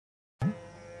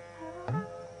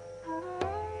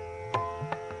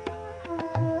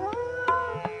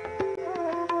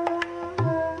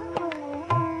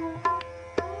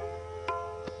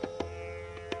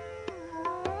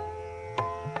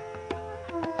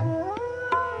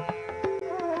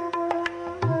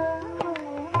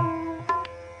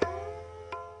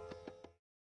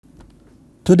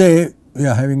Today we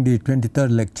are having the 23rd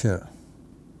lecture,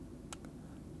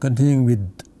 continuing with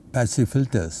passive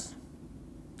filters.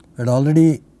 We had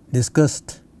already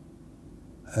discussed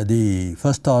the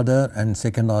first order and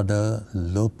second order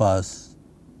low pass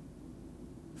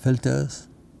filters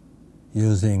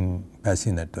using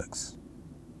passive networks.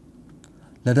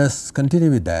 Let us continue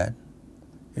with that.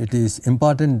 It is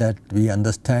important that we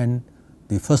understand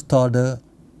the first order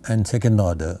and second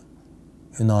order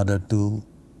in order to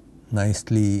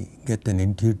nicely get an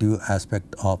intuitive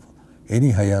aspect of any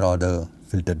higher order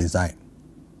filter design.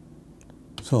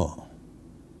 So,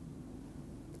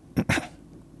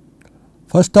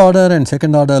 first order and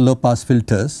second order low pass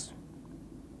filters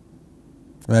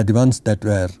were the ones that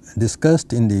were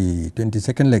discussed in the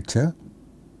 22nd lecture.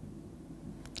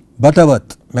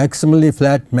 Butterworth maximally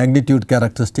flat magnitude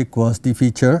characteristic was the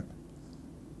feature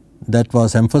that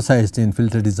was emphasized in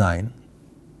filter design,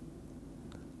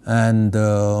 and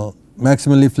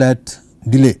maximally flat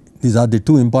delay. These are the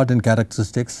two important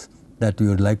characteristics that we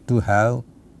would like to have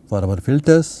for our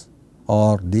filters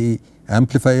or the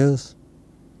amplifiers,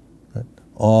 right,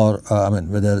 or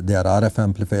whether they are RF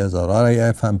amplifiers or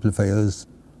RIF amplifiers,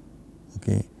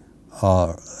 okay,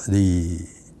 or the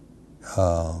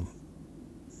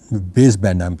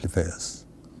baseband amplifiers.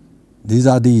 These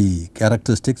are the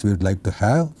characteristics we would like to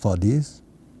have for these.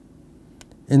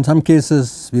 In some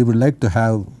cases we would like to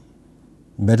have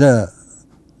better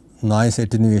noise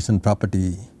attenuation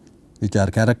property, which are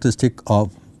characteristic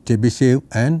of Chebyshev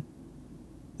and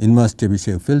inverse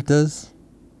Chebyshev filters,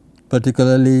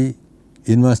 particularly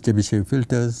inverse Chebyshev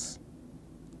filters,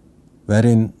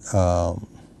 wherein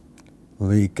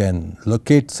we can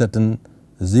locate certain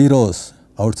zeros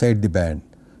outside the band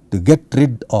to get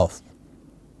rid of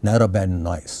narrow band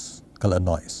noise, color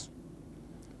noise.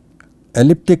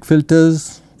 Elliptic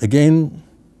filters, again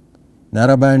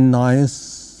narrow band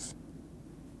noise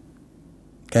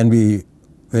can be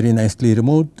very nicely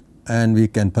removed, and we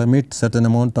can permit certain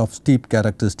amount of steep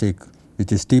characteristic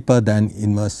which is steeper than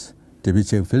inverse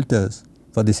Chebyshev filters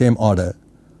for the same order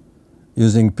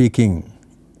using peaking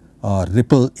or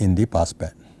ripple in the pass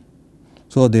band.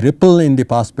 So, the ripple in the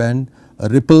pass band, a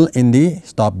ripple in the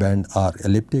stop band are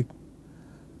elliptic.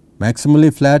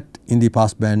 Maximally flat in the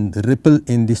pass band, the ripple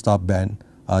in the stop band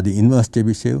are the inverse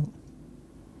Chebyshev.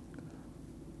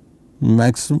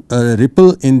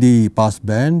 Ripple in the pass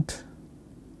band,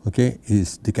 okay,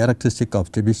 is the characteristic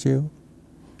of Chebyshev.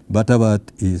 Butterworth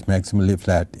is maximally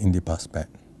flat in the pass band.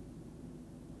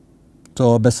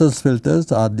 So, Bessel's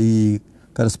filters are the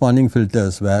corresponding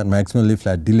filters where maximally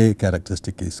flat delay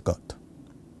characteristic is got.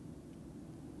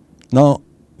 Now,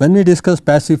 when we discuss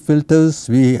passive filters,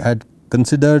 we had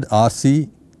considered RC,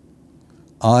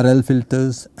 RL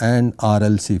filters and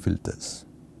RLC filters.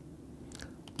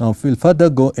 Now, we will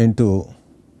further go into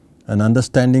an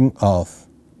understanding of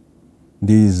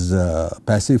these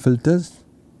passive filters.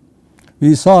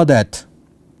 We saw that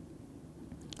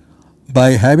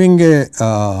by having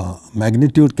a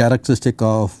magnitude characteristic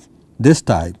of this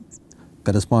type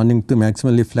corresponding to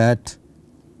maximally flat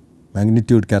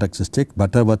magnitude characteristic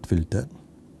Butterworth filter,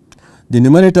 the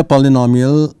numerator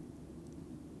polynomial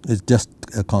is just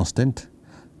a constant.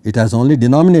 It has only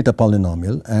denominator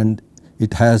polynomial and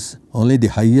it has only the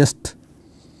highest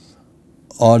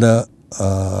order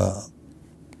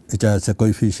which has a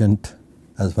coefficient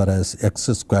as far as x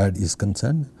squared is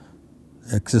concerned,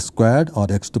 x squared or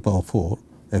x to the power 4,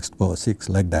 x to the power 6,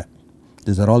 like that.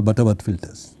 These are all Butterworth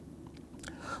filters.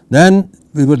 Then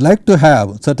we would like to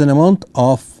have certain amount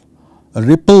of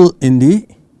ripple in the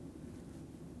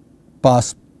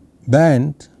pass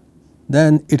band,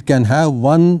 then it can have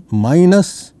 1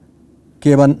 minus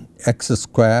k1 x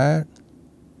squared,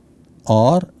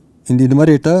 or in the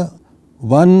numerator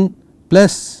 1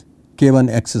 plus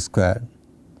k1 x squared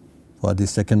for the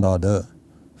second order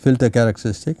filter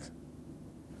characteristics,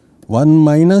 1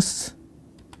 minus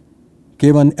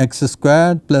k1 x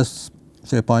squared plus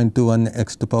say 0.21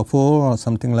 x to the power 4 or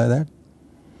something like that,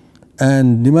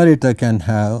 and numerator can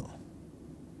have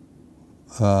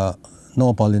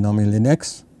no polynomial in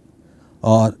x,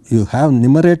 or you have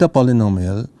numerator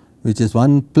polynomial which is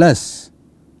 1 plus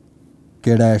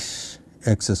k dash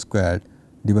x squared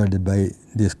divided by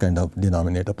this kind of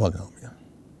denominator polynomial,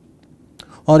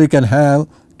 or you can have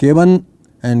k1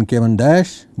 and k1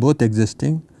 dash both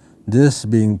existing, this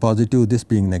being positive, this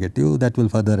being negative, that will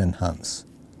further enhance,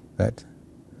 right.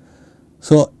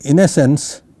 So, in a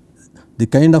sense the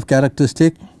kind of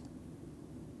characteristic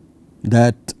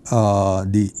that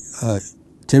the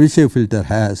Chebyshev filter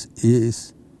has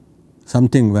is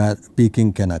something where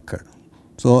peaking can occur.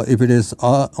 So, if it is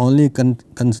only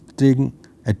considering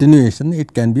attenuation,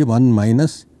 it can be 1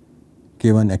 minus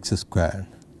k1 x squared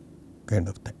kind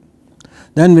of thing.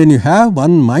 Then when you have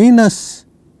 1 minus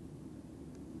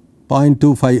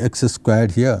 0.25 x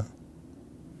squared here,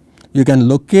 you can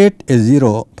locate a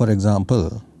 0 for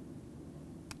example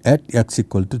at x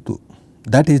equal to 2.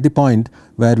 That is the point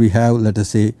where we have, let us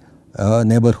say,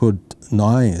 neighborhood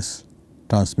noise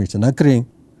transmission occurring.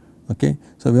 Okay.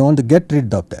 So, we want to get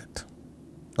rid of that,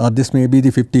 or this may be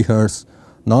the 50 hertz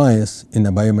noise in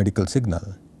a biomedical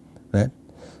signal, right.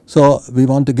 So, we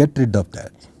want to get rid of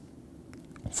that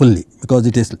fully because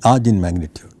it is large in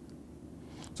magnitude.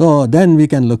 So, then we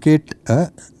can locate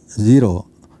a 0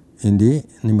 in the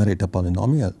numerator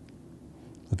polynomial.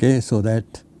 Okay. So,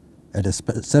 that at a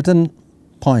certain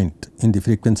point in the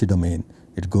frequency domain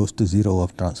it goes to 0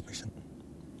 of transmission.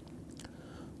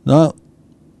 Now,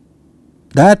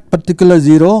 that particular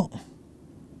 0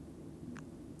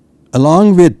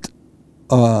 along with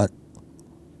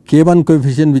k1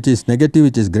 coefficient which is negative,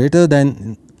 which is greater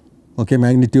than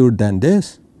magnitude than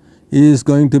this, is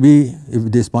going to be, if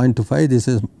this 0.25, this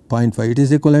is 0.5, it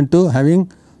is equivalent to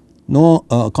having no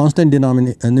constant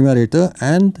numerator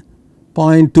and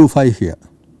 0.25 here,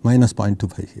 minus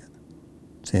 0.25 here,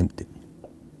 same thing.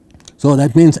 So,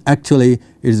 that means actually it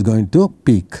is going to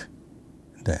peak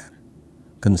there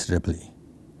considerably.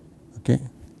 Okay.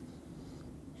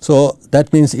 So,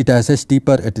 that means it has a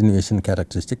steeper attenuation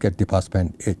characteristic at the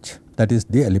passband edge, that is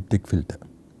the elliptic filter.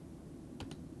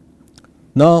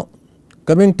 Now,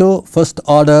 coming to first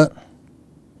order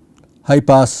high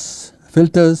pass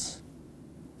filters,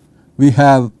 we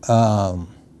have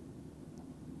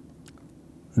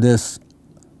this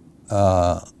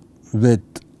with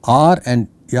R and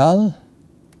L.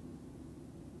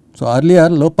 So, earlier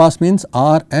low pass means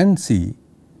R and C,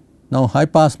 now high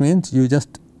pass means you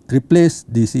just replace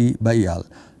the C by L,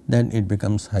 then it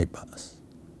becomes high pass,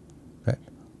 right.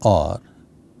 Or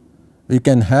we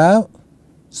can have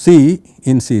C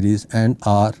in series and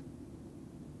R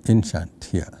in shunt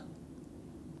here.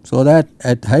 So, that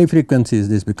at high frequencies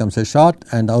this becomes a short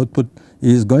and output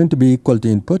is going to be equal to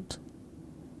input,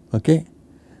 okay.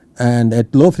 And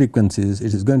at low frequencies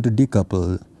it is going to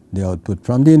decouple the output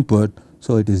from the input.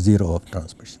 So, it is 0 of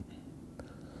transmission.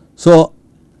 So,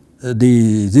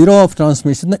 the 0 of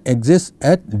transmission exists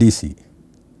at DC,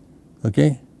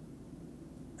 okay,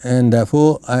 and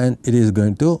therefore, it is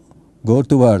going to go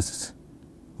towards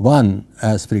 1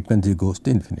 as frequency goes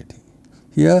to infinity.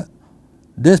 Here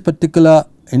this particular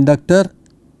inductor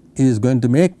is going to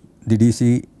make the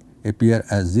DC appear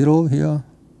as 0 here,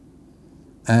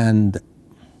 and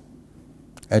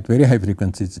at very high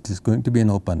frequencies it is going to be an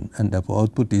open, and therefore,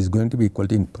 output is going to be equal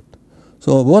to input.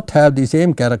 So, both have the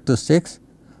same characteristics.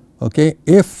 Okay.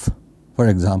 If for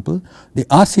example, the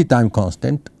RC time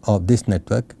constant of this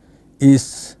network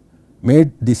is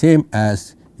made the same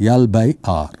as L by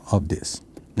R of this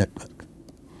network,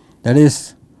 that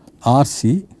is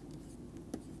RC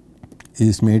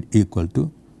is made equal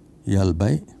to L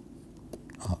by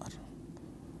R.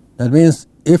 That means,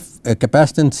 if a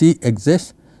capacitance C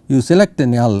exists, you select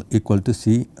an L equal to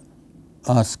C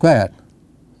R square,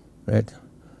 right.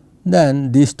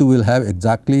 Then these two will have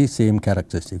exactly same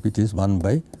characteristic, which is 1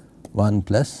 by 1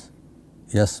 plus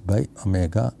S by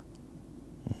omega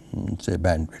say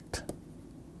bandwidth.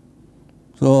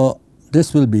 So,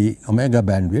 this will be omega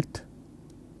bandwidth,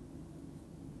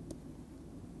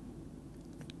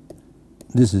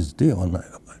 this is the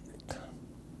omega bandwidth,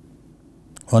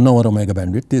 1 over omega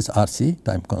bandwidth is RC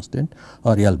time constant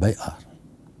or L by R.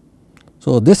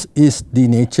 So, this is the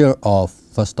nature of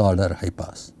first order high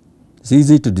pass, it is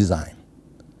easy to design.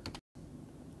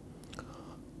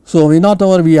 So, V naught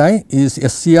over Vi is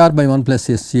SCR by 1 plus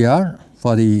SCR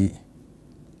for the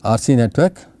RC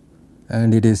network,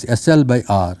 and it is SL by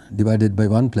R divided by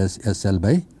 1 plus SL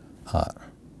by R.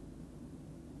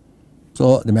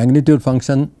 So, the magnitude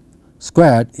function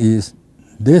squared is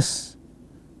this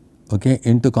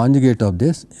into conjugate of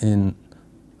this in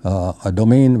a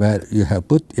domain where you have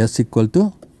put S equal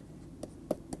to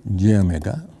j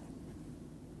omega.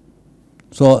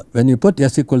 So, when you put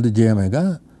S equal to j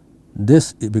omega,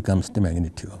 this becomes the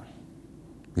magnitude,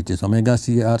 which is omega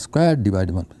C R squared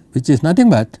divided by 1, which is nothing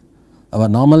but our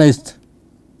normalized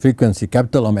frequency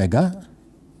capital omega,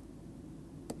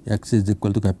 x is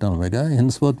equal to capital omega.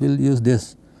 Henceforth, we will use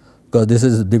this because this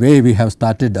is the way we have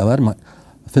started our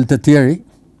filter theory,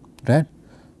 right.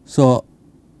 So,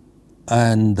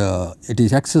 and it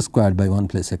is x squared by 1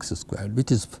 plus x squared,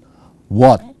 which is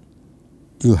what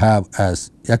you have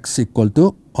as x equal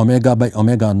to omega by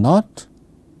omega naught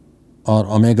or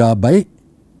omega by,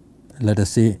 let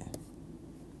us say,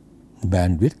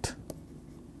 bandwidth.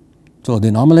 So, the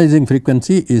normalizing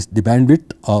frequency is the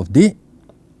bandwidth of the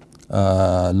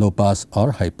low pass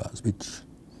or high pass,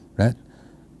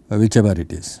 whichever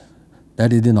it is.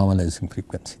 That is the normalizing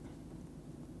frequency.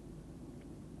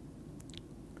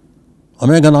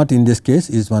 Omega naught in this case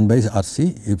is 1 by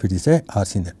RC if it is a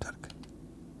RC network.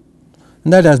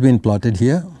 And that has been plotted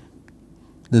here.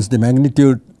 This is the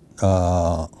magnitude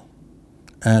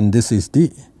and this is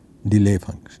the delay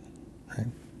function. Right.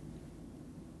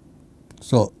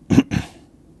 So,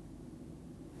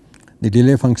 the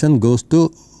delay function goes to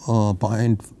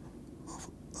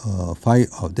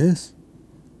 0.5 of this,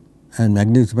 and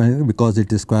magnitude, because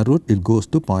it is square root, it goes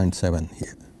to 0.7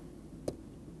 here,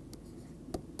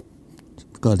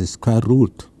 because it is square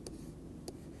root.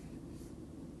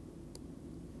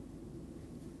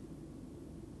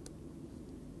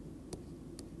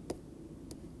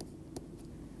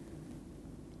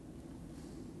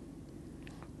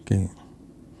 Okay.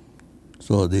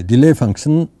 So, the delay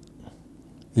function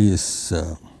is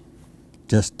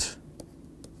just,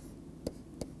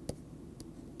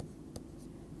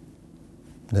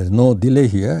 there is no delay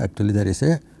here, actually there is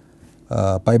a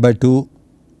pi by 2,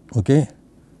 okay,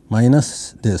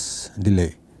 minus this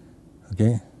delay,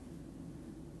 okay,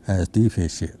 as the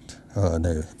phase shift,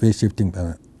 the phase shifting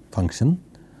function.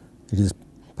 It is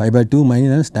pi by 2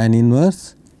 minus tan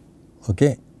inverse,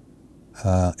 okay,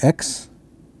 x,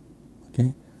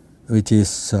 okay, which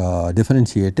is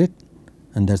differentiated,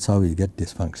 and that is how we get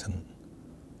this function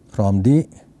from the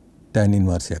tan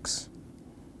inverse x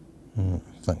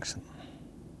function.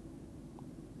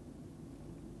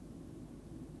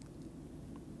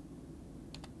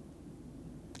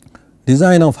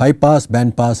 Design of high pass,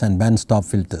 band pass and band stop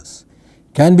filters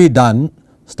can be done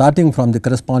starting from the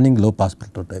corresponding low pass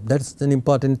prototype. That is an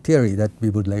important theory that we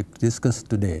would like to discuss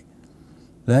today,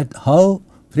 that how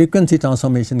frequency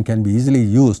transformation can be easily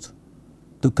used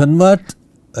to convert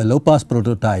a low pass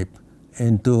prototype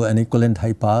into an equivalent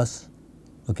high pass,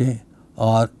 okay,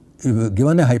 or if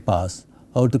given a high pass,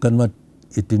 how to convert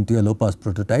it into a low pass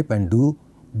prototype and do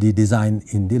the design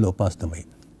in the low pass domain.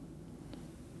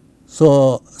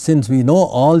 So, since we know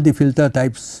all the filter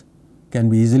types can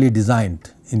be easily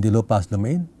designed in the low pass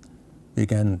domain, we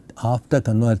can, after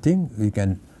converting, we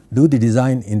can do the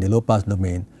design in the low pass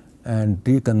domain and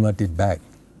reconvert it back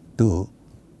to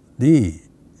the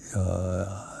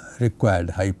required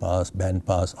high pass, band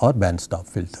pass or band stop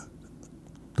filter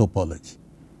topology.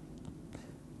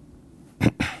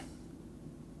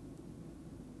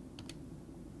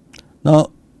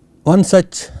 Now, one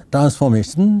such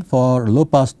transformation for low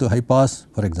pass to high pass,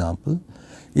 for example,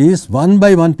 is 1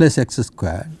 by 1 plus x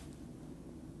squared,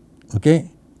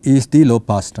 okay, is the low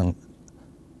pass term,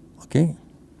 okay,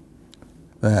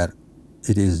 where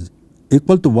it is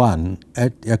equal to 1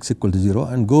 at x equal to 0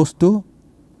 and goes to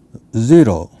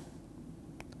 0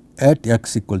 at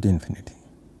x equal to infinity.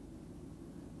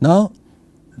 Now,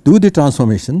 do the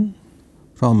transformation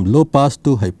from low pass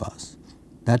to high pass.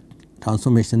 That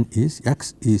transformation is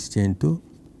x is changed to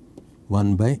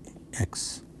 1 by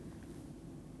x.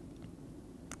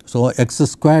 So, x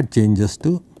squared changes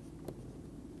to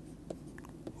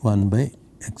 1 by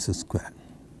x squared.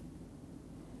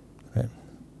 Right.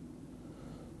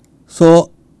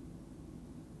 So,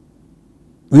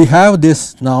 we have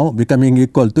this now becoming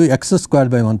equal to x squared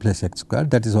by 1 plus x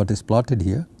squared, that is what is plotted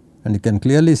here, and you can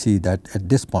clearly see that at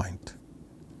this point,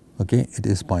 okay, it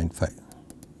is 0.5.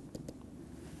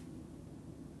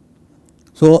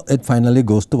 So, it finally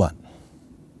goes to 1.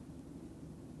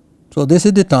 So, this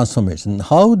is the transformation.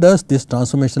 How does this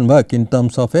transformation work in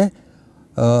terms of a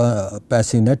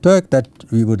passive network that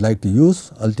we would like to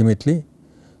use ultimately?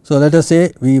 So, let us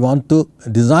say we want to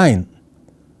design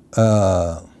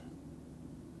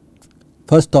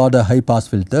first order high pass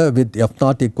filter with f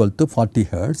naught equal to 40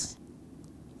 hertz,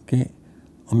 okay.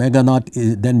 Omega naught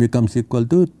then becomes equal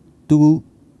to 2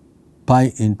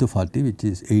 pi into 40, which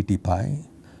is 80 pi.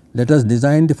 Let us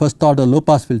design the first order low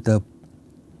pass filter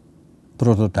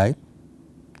prototype,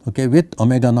 okay, with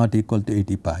omega naught equal to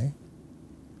 80 pi,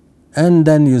 and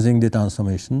then using the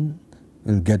transformation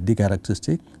we will get the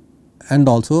characteristic, and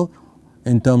also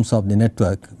in terms of the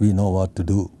network we know what to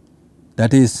do.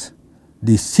 That is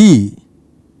the C,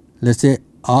 let us say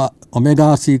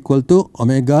omega C equal to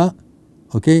omega,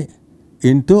 okay,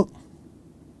 into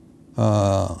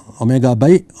omega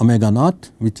by omega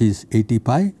naught, which is 80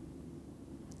 pi.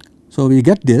 So, we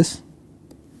get this.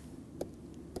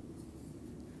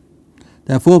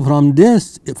 Therefore, from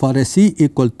this, for a C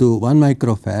equal to 1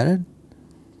 microfarad,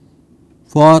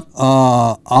 for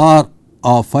R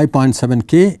of 5.7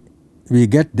 K, we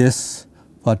get this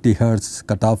 40 hertz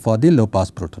cutoff for the low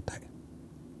pass prototype.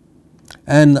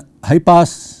 And high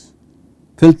pass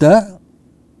filter,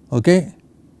 okay,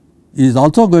 is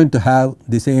also going to have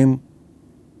the same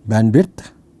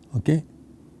bandwidth. Okay.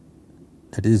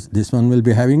 That is, this one will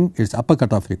be having its upper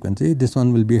cutoff frequency, this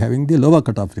one will be having the lower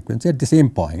cutoff frequency at the same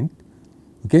point.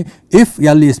 Okay. If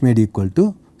L is made equal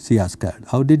to CR squared.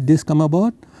 How did this come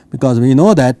about? Because we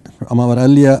know that from our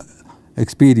earlier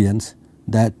experience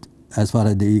that as far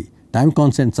as the time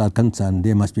constants are concerned,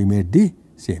 they must be made the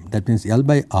same. That means L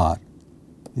by R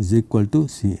is equal to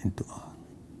C into R.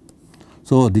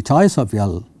 So, the choice of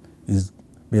L is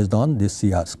based on this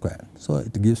CR squared. So,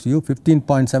 it gives you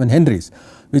 15.7 Henries,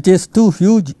 which is too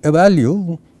huge a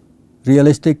value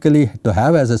realistically to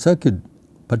have as a circuit,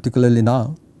 particularly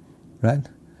now, right.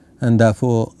 And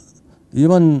therefore,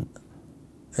 even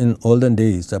in olden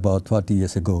days about 40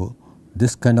 years ago,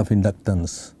 this kind of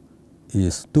inductance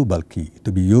is too bulky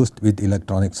to be used with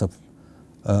electronics of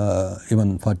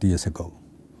even 40 years ago.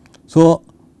 So,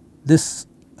 this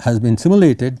has been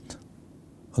simulated,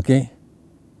 okay,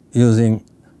 using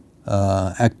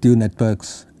active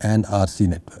networks and RC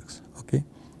networks. Okay.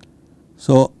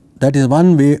 So, that is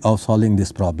one way of solving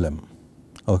this problem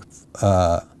of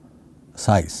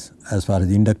size as far as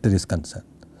the inductor is concerned.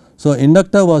 So,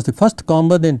 inductor was the first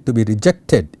component to be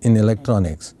rejected in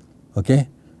electronics, okay,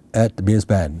 at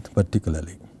baseband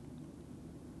particularly.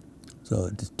 So,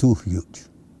 it is too huge.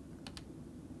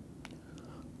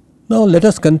 Now, let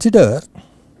us consider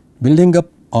building up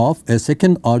of a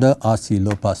second order RC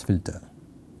low pass filter.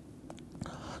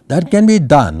 That can be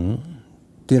done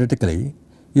theoretically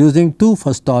using two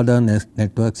first order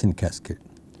networks in cascade.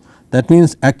 That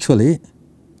means actually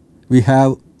we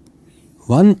have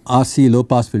one RC low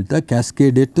pass filter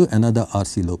cascaded to another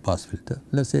RC low pass filter.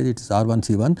 Let us say it is R1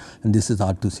 C1 and this is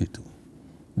R2 C2.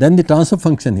 Then the transfer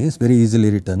function is very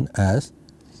easily written as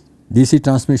DC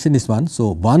transmission is 1.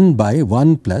 So, 1 by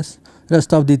 1 plus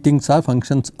rest of the things are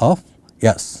functions of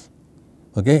S,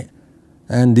 okay,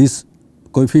 and these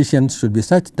coefficients should be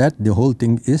such that the whole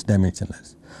thing is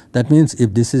dimensionless. That means,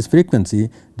 if this is frequency,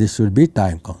 this should be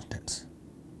time constants.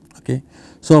 Okay.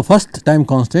 So, first time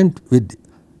constant with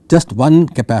just one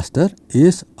capacitor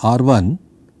is R1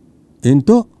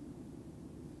 into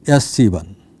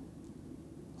SC1.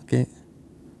 Okay.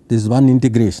 This is one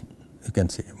integration, you can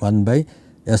say 1 by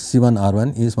SC1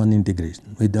 R1 is one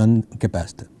integration with one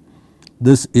capacitor.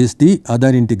 This is the other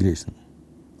integration.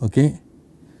 Okay.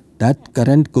 That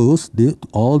current goes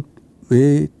all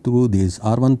way through this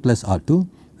R1 plus R2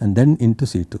 and then into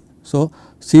C2. So,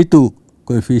 C2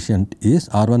 coefficient is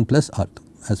R1 plus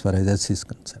R2 as far as S is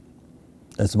concerned.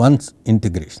 That is one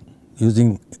integration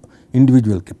using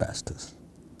individual capacitors.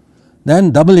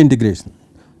 Then double integration,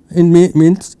 it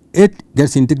means it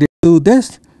gets integrated to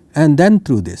this and then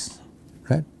through this,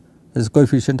 right. That is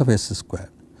coefficient of S squared.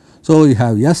 So, you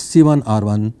have SC1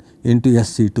 R1 into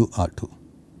SC2 R2,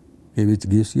 okay, which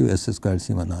gives you S squared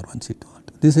C1 R1 C2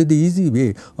 R2. This is the easy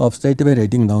way of straight away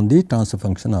writing down the transfer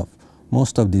function of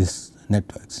most of these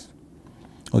networks.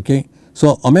 Okay.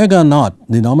 So, omega naught,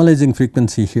 the normalizing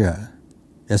frequency here,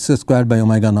 S squared by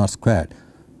omega naught squared.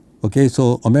 Okay.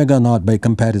 So, omega naught by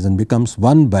comparison becomes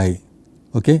 1 by,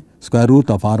 okay, square root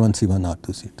of R1 C1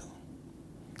 R2 C2,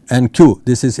 and Q,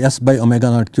 this is S by omega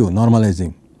naught Q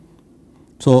normalizing.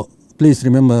 So, please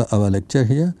remember our lecture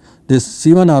here, this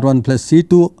C1 R1 plus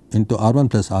C2 into R1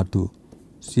 plus R2,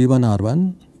 C1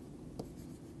 R1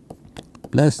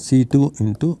 plus C2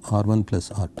 into R1 plus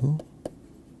R2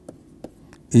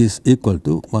 is equal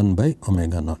to 1 by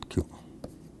omega naught Q.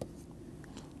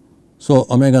 So,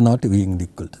 omega naught being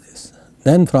equal to this.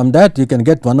 Then from that you can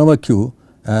get 1 over Q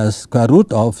as square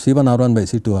root of C1 R1 by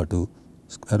C2 R2,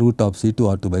 square root of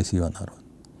C2 R2 by C1 R1.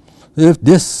 So, if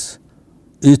this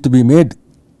is to be made,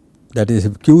 that is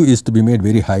if Q is to be made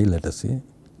very high, let us say,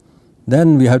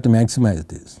 then we have to maximize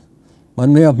this.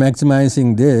 One way of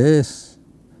maximizing this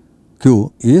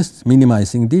Q is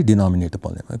minimizing the denominator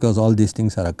polynomial, because all these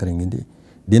things are occurring in the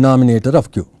denominator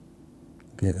of Q,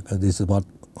 okay, because this is what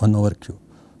 1 over Q.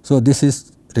 So, this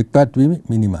is required to be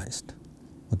minimized.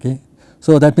 Okay.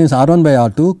 So, that means R1 by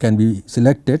R2 can be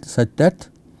selected such that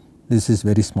this is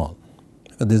very small,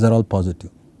 because these are all positive.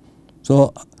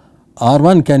 So,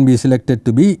 R1 can be selected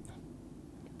to be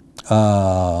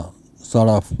sort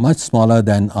of much smaller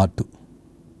than R2.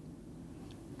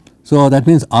 So, that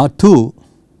means R2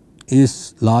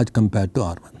 is large compared to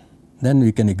R1, then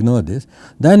we can ignore this.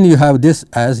 Then you have this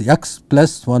as x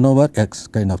plus 1 over x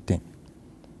kind of thing.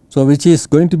 So, which is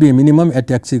going to be a minimum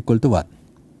at x equal to 1.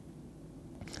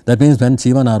 That means when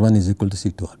C1 R1 is equal to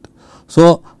C2 R2.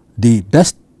 So, the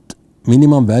best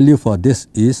minimum value for this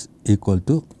is equal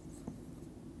to,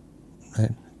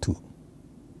 right, 2.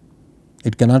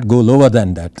 It cannot go lower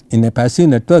than that. In a passive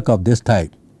network of this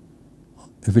type,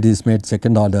 if it is made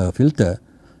second order filter,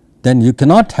 then you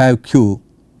cannot have Q,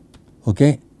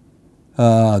 okay,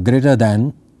 greater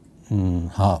than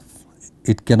half.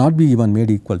 It cannot be even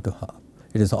made equal to half.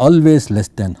 It is always less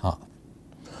than half.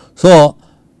 So,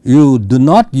 you do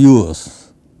not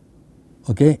use,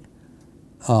 okay,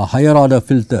 higher order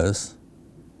filters,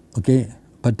 okay,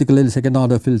 particularly second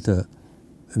order filter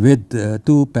with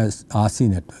 2 RC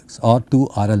networks or 2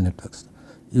 RL networks.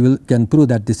 You can prove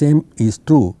that the same is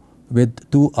true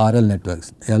with 2 RL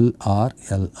networks, LR,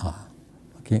 LR.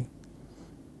 Okay.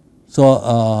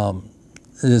 So,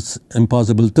 it is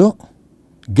impossible to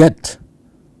get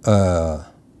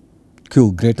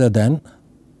Q greater than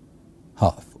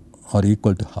half or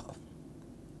equal to half.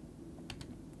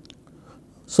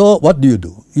 So, what do?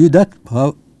 You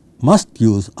must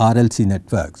use RLC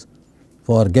networks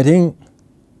for getting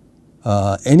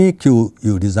any Q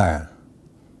you desire.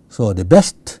 So, the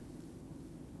best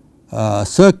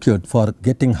circuit for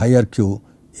getting higher Q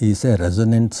is a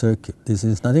resonant circuit. This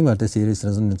is nothing but a series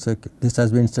resonant circuit. This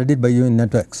has been studied by you in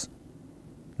networks,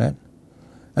 right,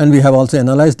 and we have also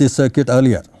analyzed this circuit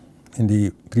earlier in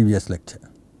the previous lecture.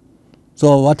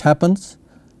 So, what happens?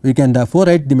 We can therefore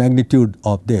write the magnitude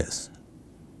of this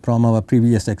from our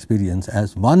previous experience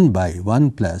as 1 by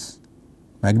 1 plus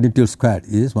magnitude squared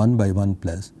is 1 by 1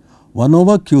 plus 1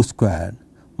 over Q squared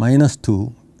minus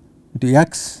 2 into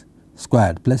x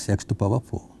squared plus x to power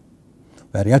 4,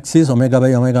 where x is omega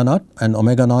by omega naught and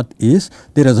omega naught is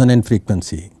the resonant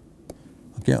frequency.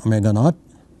 Okay, omega naught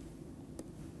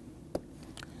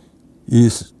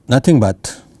is nothing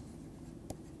but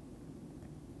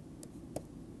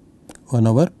 1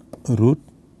 over root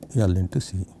L into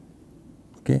C.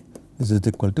 Okay, this is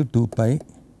equal to 2 pi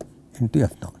into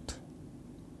F naught.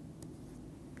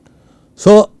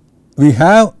 So, we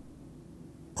have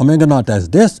omega naught as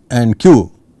this and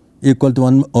Q equal to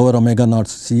 1 over omega naught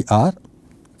CR.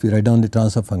 If you write down the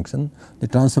transfer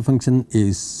function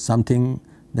is something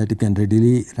that you can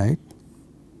readily write.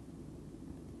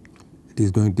 It is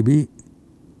going to be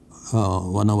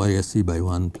 1 over SC by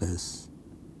 1 plus,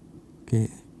 okay,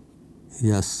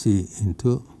 SC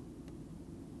into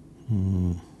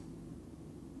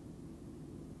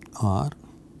R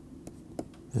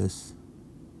S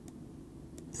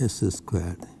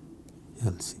squared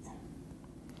LC.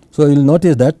 So, you will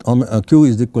notice that Q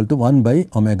is equal to 1 by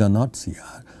omega naught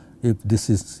CR if this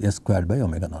is S squared by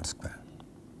omega naught squared.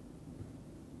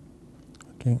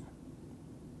 Okay.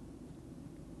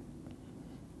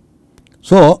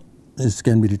 So, this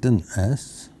can be written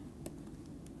as,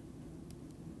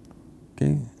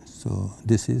 okay, so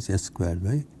this is S squared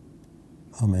by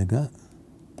omega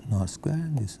naught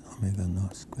squared, this omega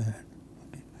naught squared.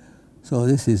 Okay. So,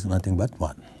 this is nothing but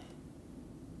 1.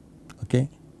 Okay.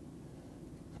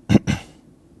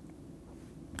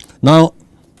 Now,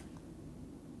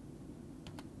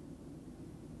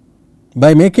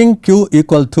 by making Q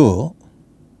equal to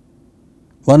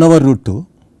 1 over root 2,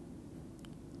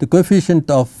 the coefficient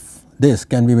of this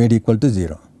can be made equal to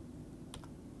 0.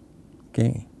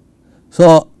 Okay.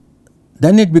 So,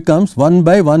 then it becomes 1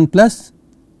 by 1 plus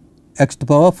x to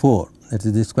power 4, that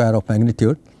is the square of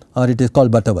magnitude, or it is called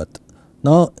Butterworth.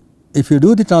 Now, if you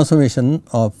do the transformation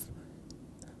of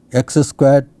x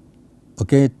squared,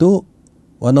 okay, to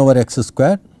 1 over x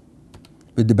squared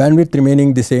with the bandwidth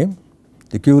remaining the same,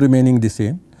 the Q remaining the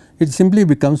same, it simply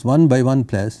becomes 1 by 1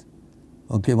 plus,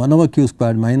 okay, 1 over Q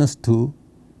squared minus 2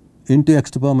 into x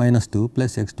to power minus 2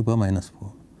 plus x to power minus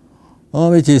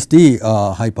 4, which is the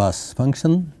high pass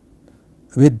function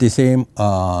with the same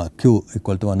Q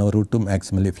equal to 1 over root 2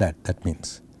 maximally flat, that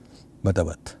means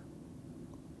Butterworth.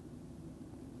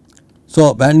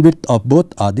 So, bandwidth of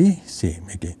both are the same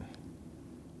again.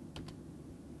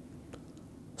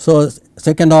 So,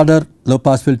 second order low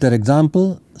pass filter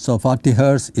example. So, 40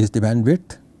 hertz is the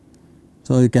bandwidth.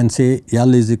 So, you can say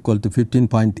L is equal to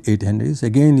 15.8 Henrys.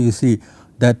 Again you see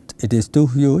that it is too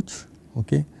huge.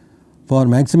 Okay. For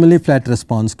maximally flat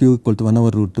response Q equal to 1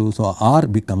 over root 2. So, R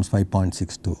becomes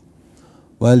 5.62.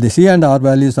 While the C and R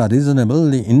values are reasonable,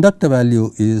 the inductor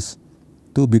value is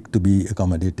too big to be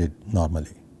accommodated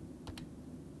normally.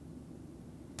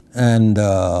 And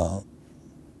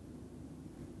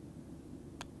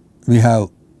we have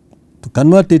to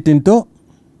convert it into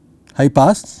high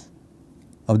pass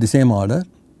of the same order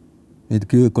with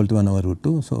Q equal to 1 over root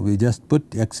 2. So, we just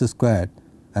put x squared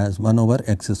as 1 over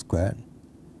x squared.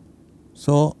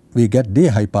 So, we get the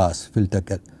high pass filter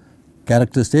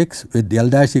characteristics with L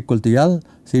dash equal to L,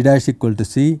 C dash equal to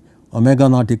C, omega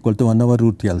naught equal to 1 over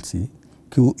root LC,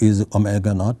 Q is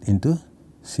omega naught into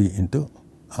C into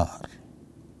R.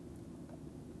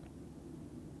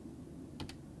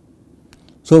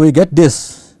 So, we get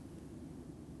this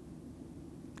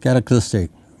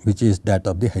characteristic which is that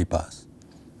of the high pass,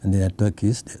 and the network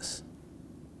is this.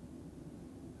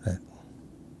 Right.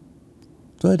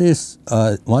 So, it is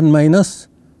 1 minus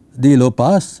the low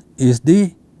pass is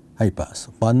the high pass,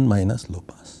 1 minus low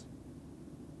pass.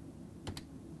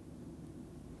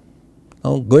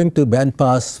 Now, going to band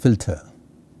pass filter.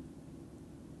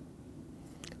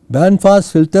 Band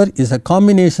pass filter is a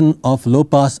combination of low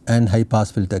pass and high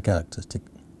pass filter characteristic.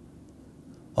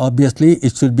 Obviously,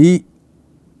 it should be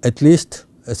at least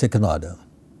a second order,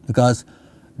 because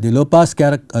the low pass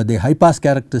the high pass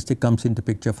characteristic comes into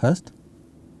picture first.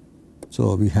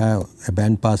 So, we have a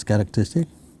band pass characteristic.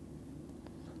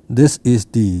 This is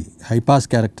the high pass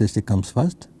characteristic comes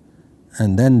first,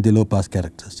 and then the low pass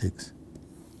characteristics.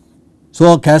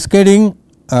 So, cascading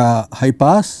high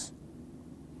pass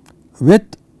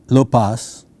with low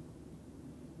pass,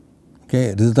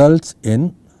 okay, results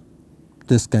in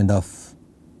this kind of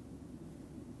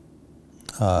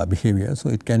behavior. So,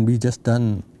 it can be just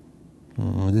done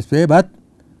this way, but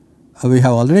we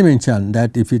have already mentioned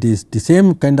that if it is the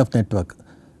same kind of network,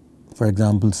 for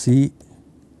example, C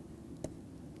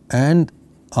and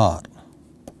R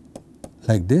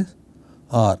like this,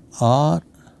 or R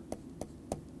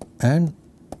and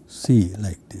C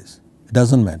like this, it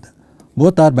does not matter,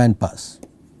 both are band pass.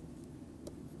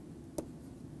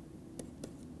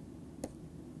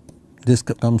 This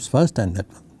comes first and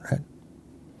that one, right.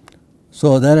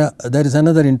 So, there is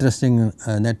another interesting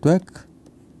network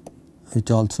which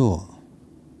also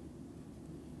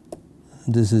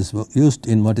this is used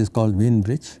in what is called Wien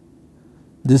bridge.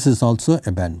 This is also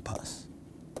a band pass.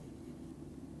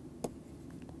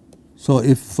 So,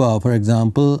 if for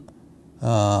example,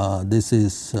 this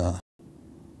is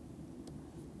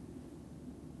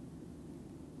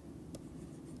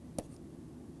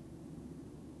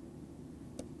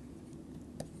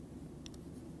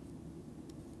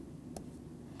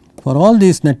for all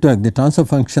these network, the transfer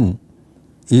function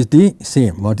is the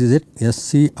same. What is it?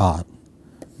 SCR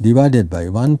divided by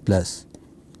 1 plus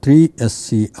 3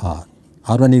 SCR.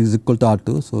 R1 is equal to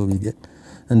R2. So, we get,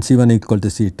 and C1 equal to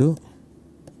C2.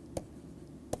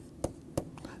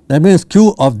 That means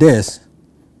Q of this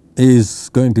is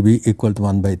going to be equal to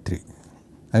 1 by 3.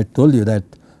 I told you that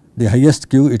the highest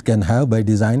Q it can have by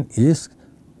design is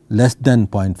less than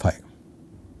 0.5.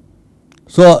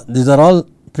 So, these are all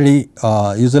pretty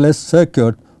useless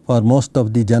circuit for most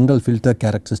of the general filter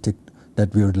characteristic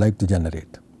that we would like to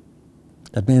generate.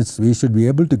 That means, we should be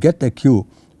able to get a Q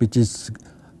which is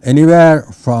anywhere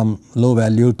from low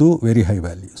value to very high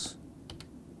values.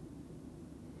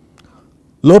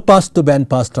 Low pass to band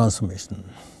pass transformation.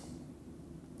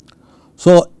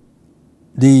 So,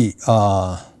 the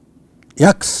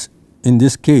X in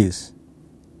this case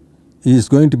is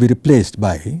going to be replaced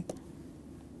by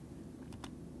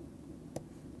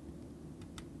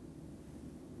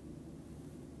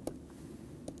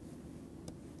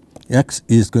X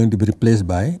is going to be replaced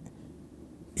by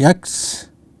X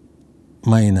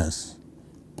minus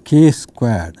K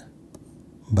squared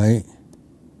by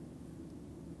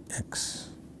X,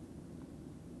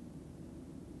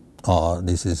 or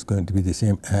this is going to be the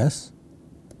same as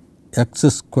X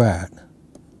squared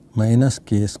minus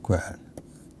K squared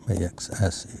by X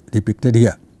as depicted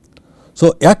here.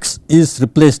 So, X is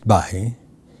replaced by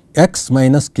X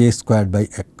minus K squared by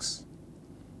X.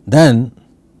 Then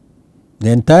the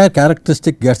entire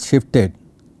characteristic gets shifted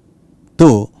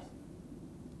to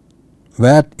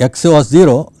where X was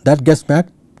 0, that gets back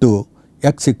to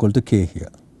X equal to K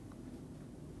here.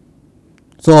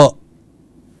 So,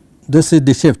 this is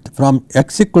the shift from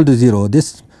X equal to 0,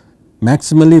 this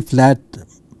maximally flat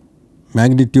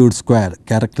magnitude square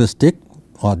characteristic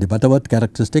or the Butterworth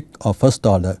characteristic of first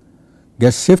order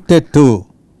gets shifted to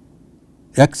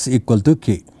X equal to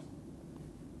K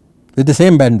with the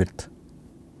same bandwidth,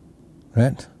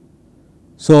 right.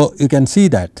 So, you can see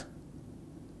that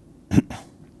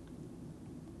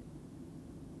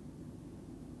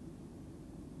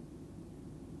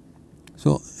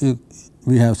so,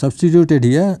 we have substituted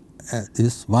here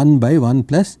this 1 by 1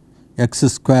 plus X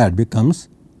squared becomes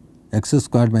X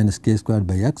squared minus K squared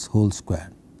by X whole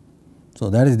squared. So,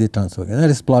 that is the transfer, that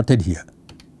is plotted here.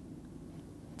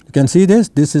 You can see this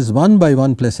is 1 by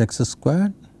 1 plus X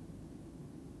squared,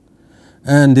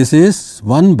 and this is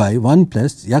 1 by 1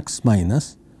 plus X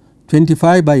minus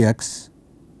 25 by X,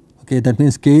 okay, that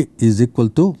means K is equal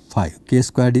to 5, K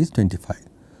squared is 25.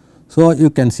 So, you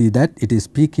can see that it is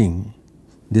peaking,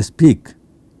 this peak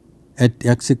at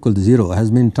X equal to 0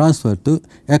 has been transferred to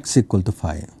X equal to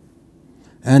 5,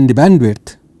 and the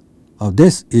bandwidth of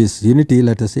this is unity,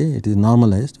 let us say it is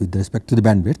normalized with respect to the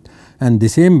bandwidth, and the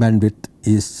same bandwidth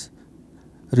is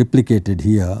replicated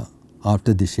here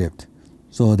after the shift.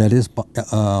 So, that is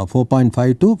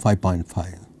 4.5 to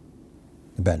 5.5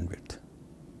 bandwidth.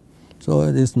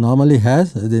 So, this normally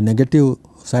has the negative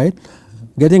side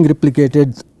getting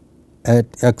replicated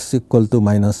at x equal to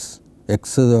minus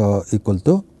x equal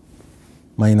to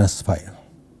minus 5,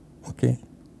 okay,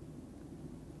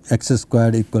 x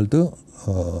squared equal to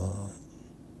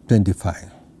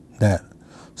 25 there.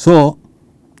 So,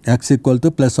 x equal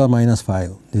to plus or minus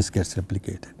 5, this gets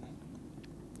replicated.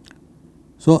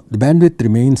 So, the bandwidth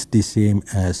remains the same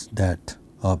as that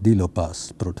of the low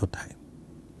pass prototype.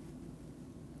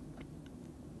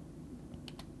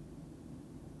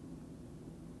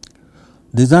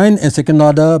 Design a second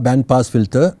order band pass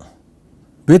filter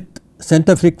with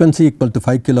center frequency equal to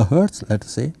 5 kilohertz, let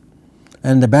us say,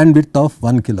 and the bandwidth of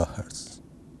 1 kilohertz.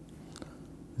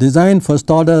 Design first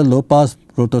order low pass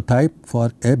prototype for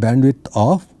a bandwidth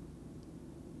of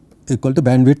equal to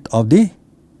bandwidth of the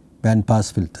band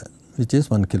pass filter, which is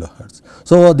 1 kilohertz.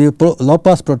 So, the low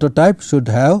pass prototype should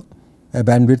have a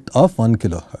bandwidth of 1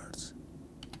 kilohertz.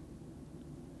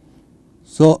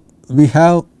 So, we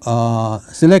have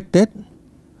selected,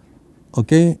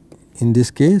 okay, in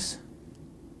this case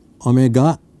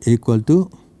omega equal to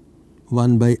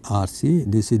 1 by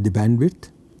RC, this is the bandwidth,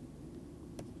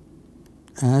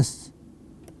 as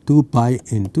 2 pi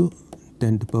into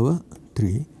 10 to the power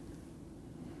 3.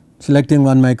 Selecting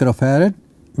 1 microfarad,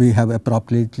 we have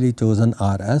appropriately chosen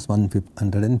R as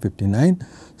 159.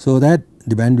 So, that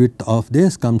the bandwidth of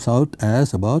this comes out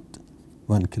as about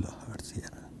 1 kilohertz here,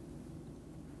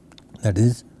 that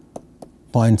is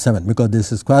 0.7, because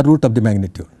this is square root of the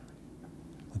magnitude,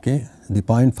 okay. The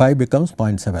 0.5 becomes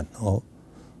 0.7 or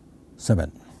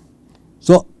 7.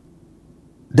 So,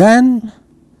 then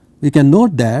we can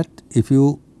note that if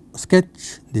you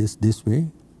sketch this way,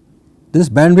 this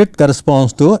bandwidth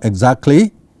corresponds to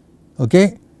exactly,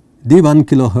 okay, the 1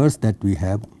 kilohertz that we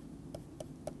have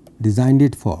designed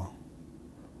it for,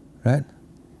 right,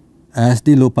 as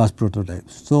the low pass prototype.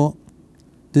 So,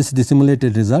 this is the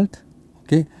simulated result,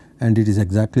 okay, and it is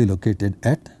exactly located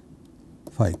at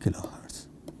 5 kilohertz.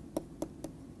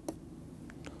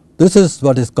 This is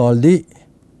what is called the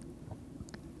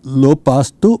low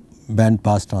pass to band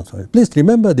pass transformer. Please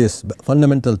remember this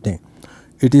fundamental thing.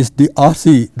 It is the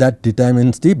RC that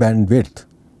determines the bandwidth,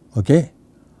 okay.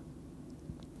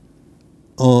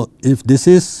 If this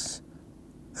is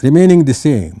remaining the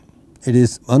same, it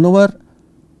is 1 over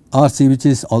RC, which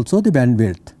is also the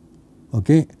bandwidth,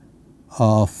 okay,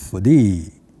 of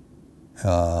the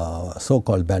so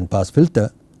called band pass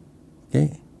filter,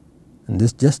 okay, and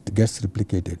this just gets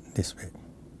replicated this way.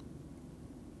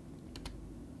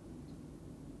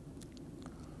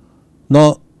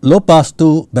 Now, low pass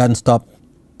to band stop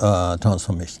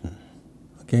transformation,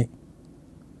 okay.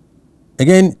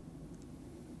 Again,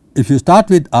 if you start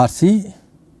with RC,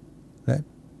 right,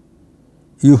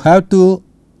 you have to,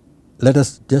 let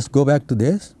us just go back to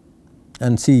this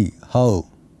and see how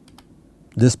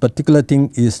this particular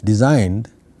thing is designed.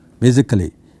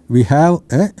 Basically, we have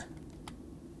a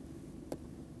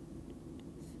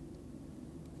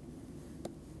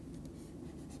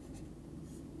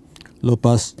low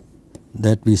pass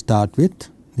that we start with,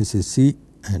 this is C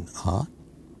and R.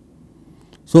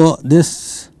 So,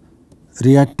 this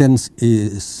reactance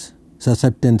is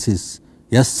susceptance is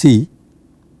SC.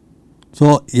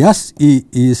 So, SE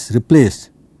is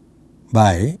replaced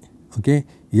by, okay,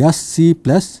 SC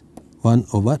plus 1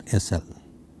 over SL.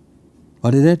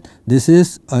 What is it? This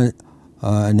is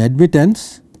an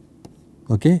admittance,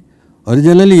 okay,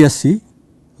 originally SC,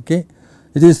 okay,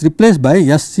 it is replaced by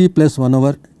SC plus 1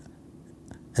 over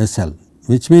SL,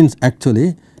 which means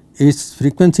actually its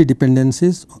frequency dependence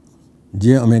is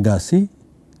j omega c.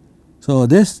 So,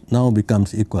 this now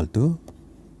becomes equal to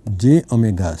j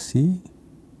omega c,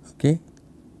 okay,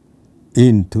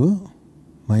 into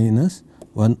minus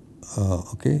 1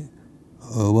 okay,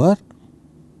 over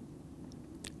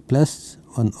plus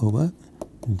 1 over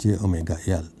j omega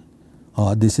L,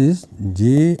 or this is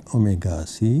j omega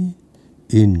c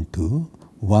into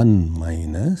 1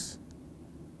 minus,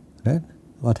 right.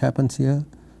 What happens here?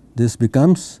 This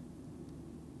becomes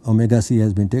omega c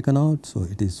has been taken out. So,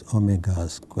 it is omega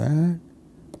squared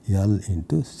L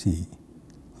into c,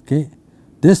 okay.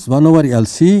 This 1 over L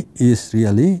c is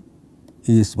really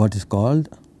is what is called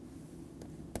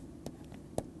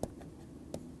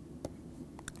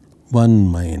 1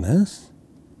 minus,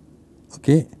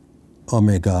 okay,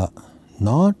 omega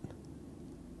naught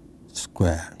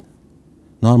squared,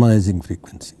 normalizing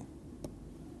frequency,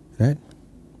 right.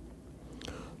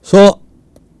 So,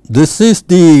 this is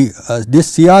the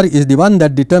this CR is the one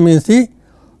that determines the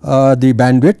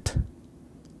bandwidth,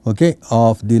 okay,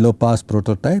 of the low pass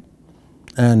prototype,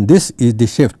 and this is the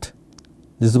shift.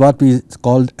 This is what we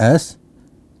called as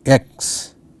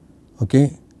x,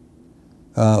 okay.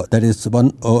 That is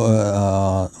 1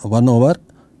 over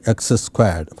x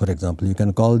squared, for example. You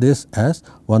can call this as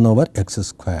 1 over x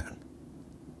squared,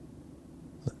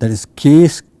 that is k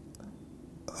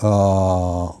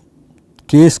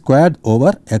squared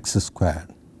over x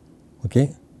squared,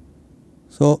 okay.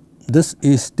 So, this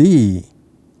is the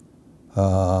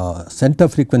center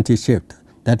frequency shift,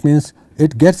 that means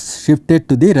it gets shifted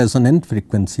to the resonant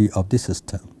frequency of the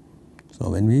system. So,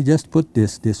 when we just put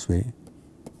this way,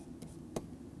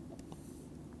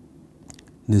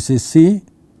 this is C,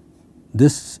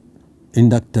 this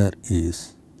inductor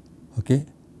is, okay,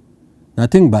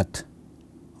 nothing but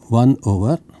 1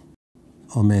 over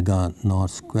omega naught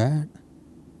squared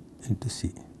into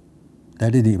C,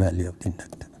 that is the value of the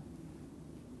inductor.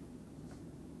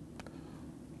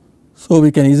 So,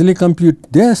 we can easily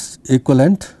compute this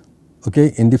equivalent,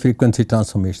 okay, in the frequency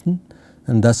transformation,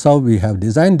 and that is how we have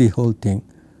designed the whole thing,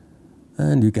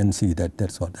 and you can see that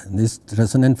is what this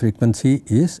resonant frequency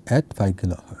is at 5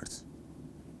 kilohertz.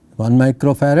 1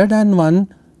 microfarad and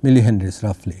 1 millihenries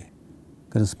roughly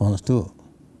corresponds to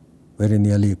very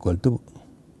nearly equal to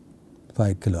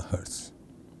 5 kilohertz.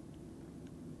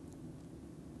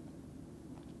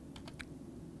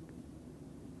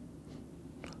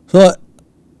 So,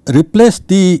 replace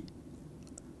the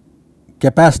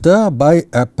capacitor by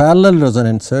a parallel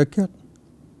resonant circuit,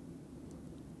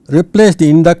 replace the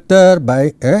inductor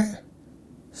by a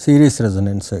series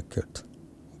resonant circuit.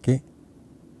 Okay.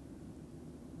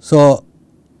 So,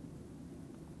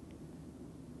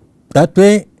 that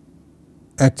way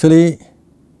actually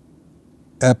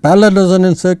a parallel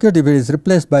resonant circuit, if it is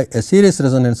replaced by a series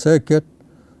resonant circuit,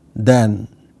 then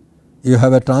you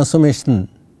have a transformation,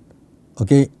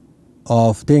 okay,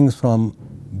 of things from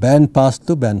band pass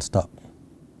to band stop.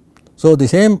 So, the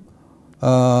same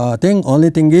thing,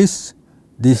 only thing is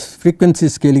this frequency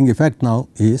scaling effect now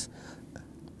is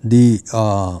the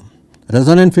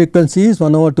resonant frequency is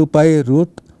 1 over 2 pi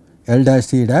root L dash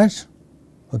C dash,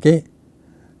 okay,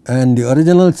 and the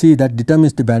original C that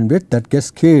determines the bandwidth, that gets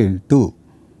scaled to,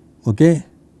 okay,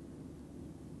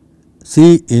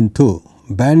 C into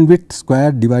bandwidth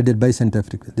squared divided by center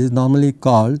frequency. This is normally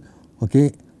called,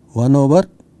 okay, 1 over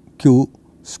Q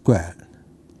squared.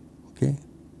 Okay.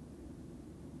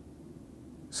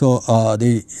 So,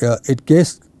 it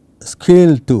gets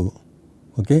scaled to,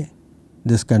 okay,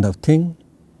 this kind of thing,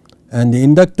 and the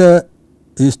inductor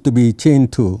is to be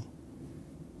chained to,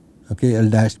 okay, L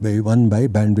dash by 1 by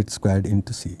bandwidth squared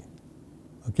into C.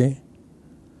 Okay.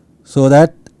 So,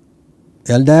 that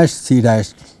L dash C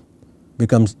dash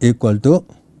becomes equal to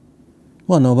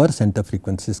 1 over center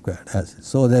frequency squared as is.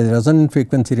 So, the resonant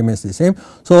frequency remains the same.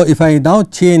 So, if I now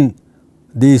chain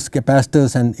these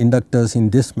capacitors and inductors in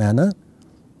this manner,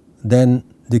 then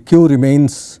the Q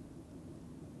remains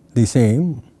the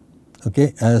same,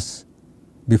 okay, as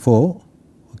before,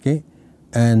 okay,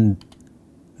 and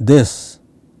this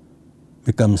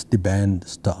becomes the band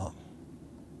stop.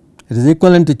 It is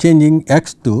equivalent to changing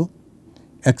x to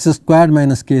x squared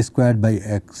minus k squared by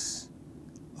x,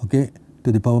 okay,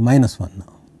 to the power minus 1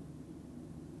 now.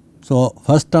 So,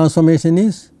 first transformation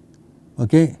is,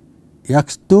 okay,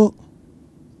 x to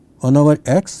 1 over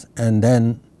x, and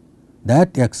then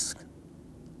that x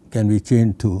can be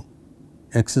changed to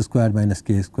x squared minus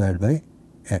k squared by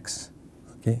x.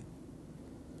 Okay.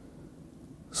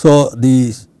 So,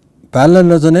 the parallel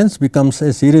resonance becomes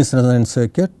a series resonance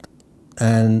circuit,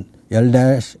 and L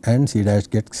dash and C dash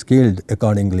get scaled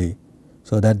accordingly,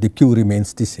 so that the Q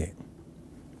remains the same.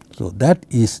 So, that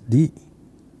is the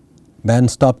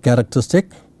band stop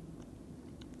characteristic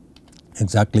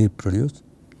exactly produced.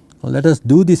 Now, let us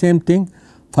do the same thing,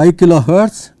 5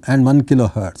 kilohertz and 1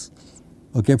 kilohertz.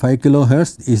 Okay, 5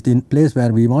 kilohertz is the place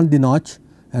where we want the notch,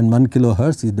 and 1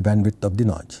 kilohertz is the bandwidth of the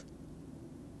notch.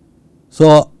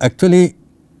 So, actually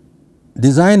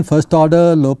design first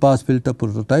order low pass filter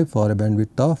prototype for a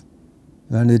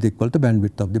bandwidth equal to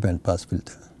bandwidth of the band pass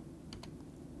filter.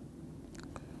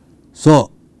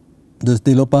 So, this is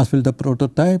the low pass filter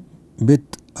prototype with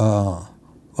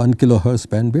 1 kilohertz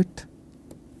bandwidth,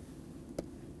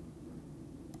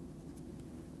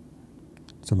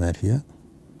 somewhere here,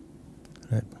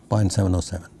 right,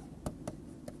 0.707.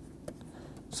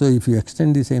 So, if you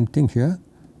extend the same thing here,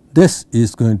 this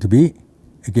is going to be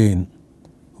again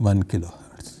 1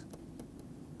 kilohertz,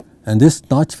 and this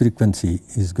notch frequency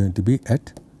is going to be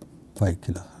at 5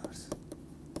 kilohertz.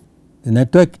 The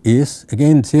network is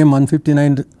again same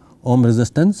 159 ohm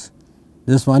resistance.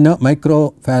 This 1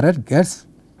 microfarad gets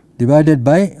divided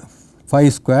by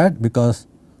 5 squared, because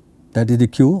that is the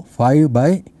Q, 5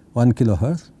 by 1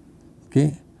 kilohertz,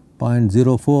 okay,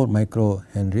 0.04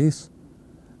 microhenries,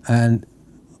 and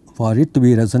for it to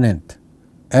be resonant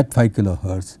at 5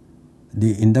 kilohertz,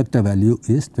 the inductor value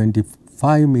is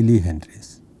 25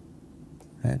 millihenries,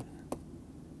 right,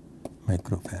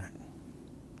 microfarad.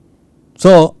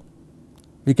 So,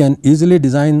 we can easily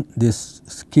design this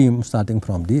scheme starting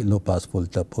from the low pass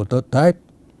filter prototype,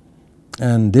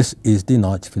 and this is the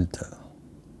notch filter.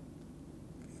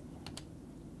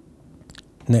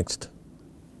 Next,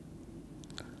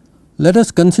 let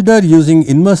us consider using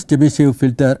inverse Chebyshev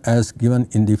filter as given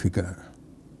in the figure.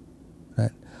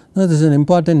 Right. Now, this is an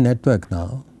important network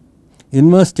now.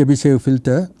 Inverse Chebyshev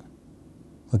filter,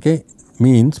 okay,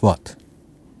 means what?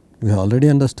 We have already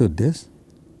understood this.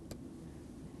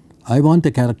 I want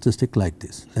a characteristic like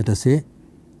this. Let us say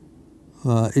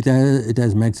it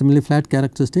has maximally flat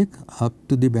characteristic up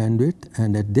to the bandwidth,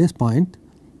 and at this point,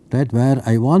 right, where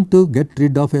I want to get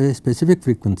rid of a specific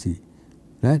frequency,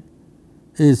 right,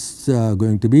 is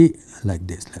going to be like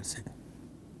this, let us say.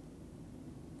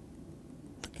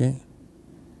 Okay.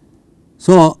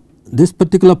 So, this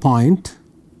particular point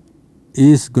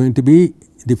is going to be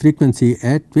the frequency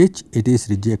at which it is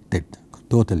rejected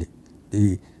totally.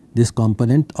 This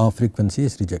component of frequency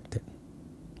is rejected.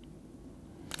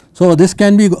 So, this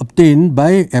can be obtained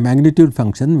by a magnitude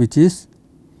function which is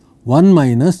 1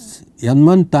 minus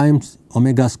n1 times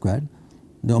omega squared.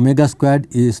 The omega squared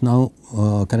is now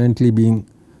currently being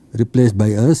replaced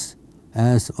by us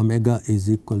as omega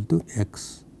is equal to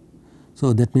x.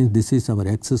 So, that means this is our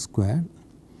x squared.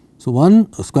 So,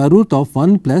 1 square root of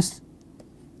 1 plus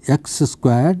x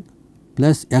squared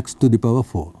plus x to the power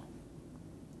 4.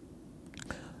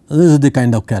 This is the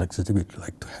kind of characteristic we would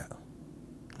like to have,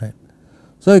 right.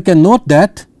 So, you can note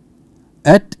that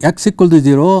at x equal to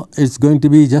 0 it is going to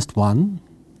be just 1,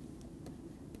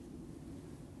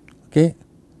 okay,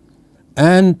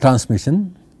 and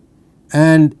transmission,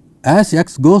 and as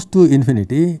x goes to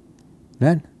infinity,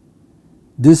 right,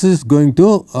 this is going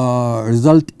to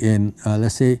result in let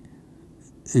us say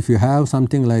if you have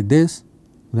something like this,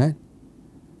 right,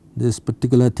 this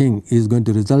particular thing is going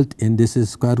to result in this is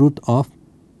square root of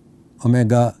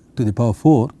omega to the power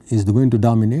 4 is going to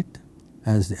dominate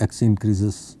as the x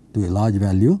increases to a large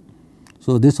value.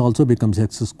 So, this also becomes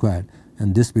x squared,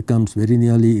 and this becomes very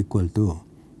nearly equal to,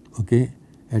 okay,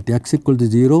 at x equal to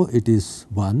 0 it is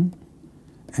 1,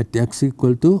 at x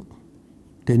equal to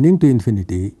tending to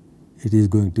infinity it is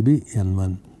going to be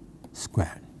n1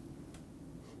 squared.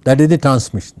 That is the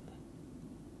transmission,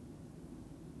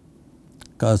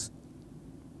 because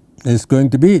it is going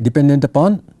to be dependent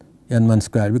upon n1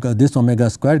 squared, because this omega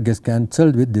squared gets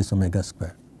cancelled with this omega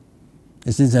squared.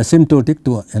 This is asymptotic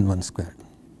to n1 squared.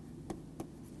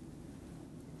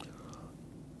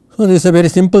 So, this is a very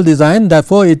simple design,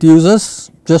 therefore, it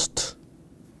uses just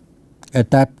a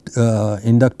tapped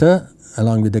inductor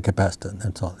along with the capacitor,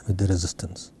 that is all, with the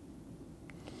resistance.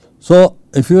 So,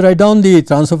 if you write down the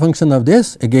transfer function of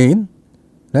this again,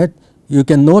 right, you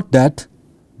can note that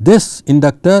this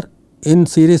inductor in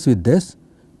series with this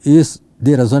is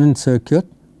the resonance circuit,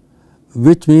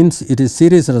 which means it is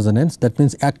series resonance. That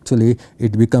means actually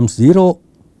it becomes 0,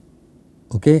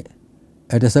 okay,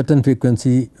 at a certain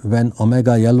frequency when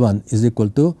omega L1 is equal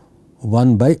to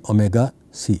 1 by omega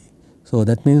c. So,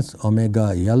 that means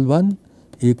omega L1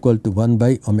 equal to 1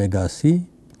 by omega c.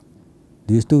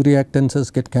 These two reactances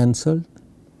get cancelled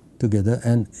together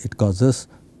and it causes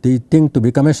the thing to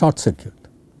become a short circuit.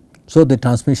 So, the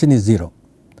transmission is 0.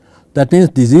 That means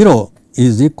the 0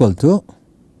 is equal to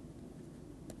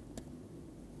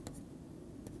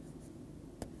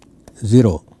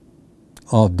 0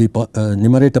 of the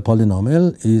numerator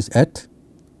polynomial is at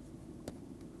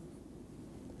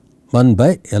 1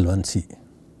 by L1c.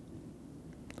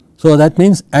 So, that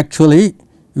means actually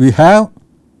we have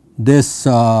this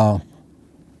the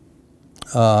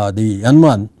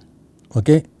N1,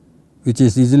 okay, which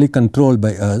is easily controlled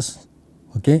by us,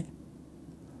 okay.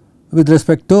 With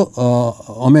respect to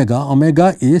omega,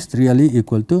 omega is really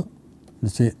equal to,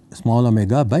 let us say, small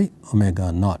omega by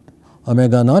omega naught.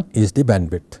 Omega naught is the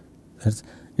bandwidth,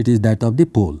 it is that of the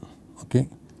pole, okay,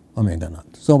 omega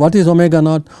naught. So, what is omega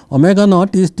naught? Omega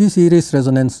naught is the series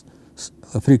resonance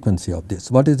frequency of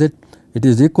this. What is it? It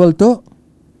is equal to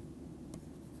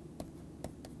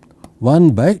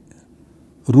 1 by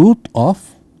root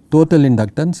of total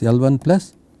inductance L1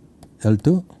 plus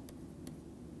L2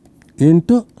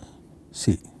 into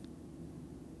C.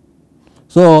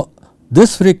 So,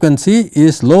 this frequency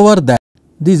is lower than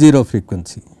the 0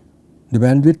 frequency, the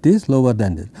bandwidth is lower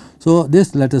than this. So,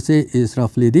 this let us say is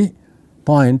roughly the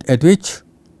point at which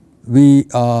we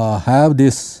have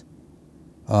this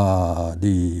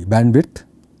the bandwidth,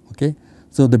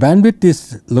 So, the bandwidth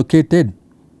is located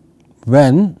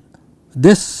when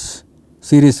this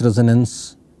series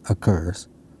resonance occurs,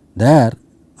 there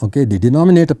okay, the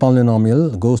denominator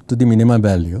polynomial goes to the minimum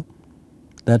value.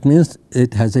 That means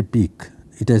it has a peak,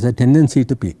 it has a tendency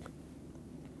to peak.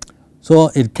 So,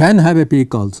 it can have a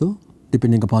peak also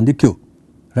depending upon the q,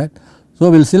 right. So,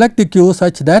 we will select the q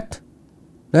such that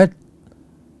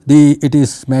it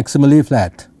is maximally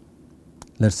flat,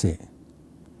 let us say.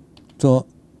 So,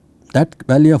 that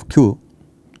value of q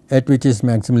at which is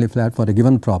maximally flat for a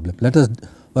given problem. Let us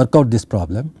work out this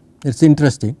problem, it is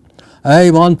interesting.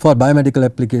 I want for biomedical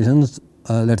applications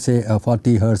let us say a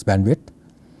 40 hertz bandwidth.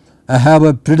 I have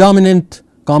a predominant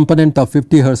component of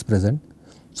 50 hertz present.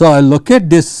 So, I will locate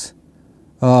this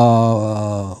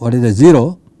what is the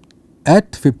 0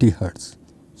 at 50 hertz.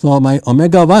 So, my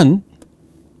omega 1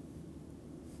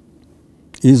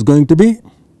 is going to be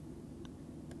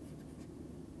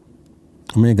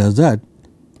omega z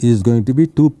is going to be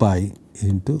 2 pi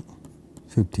into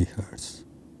 50 hertz.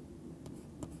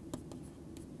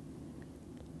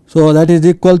 So, that is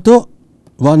equal to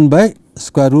 1 by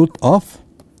square root of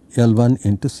L1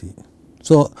 into C.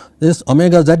 So, this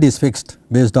omega z is fixed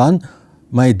based on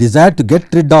my desire to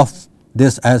get rid of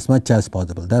this as much as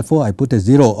possible. Therefore, I put a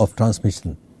 0 of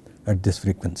transmission at this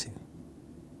frequency.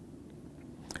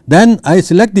 Then I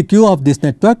select the q of this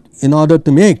network in order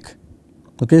to make.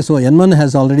 Okay, so, N1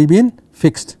 has already been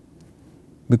fixed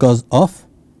because of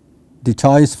the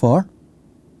choice for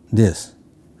this,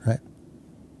 right.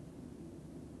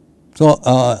 So,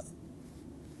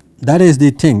 that is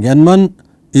the thing, N1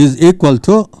 is equal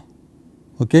to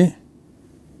okay,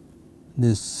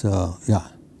 this yeah,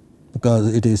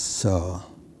 because it is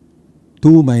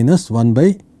 2 minus 1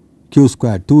 by q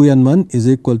square, 2 N1 is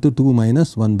equal to 2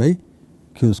 minus 1 by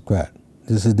q square.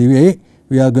 This is the way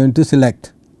we are going to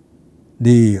select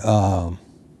the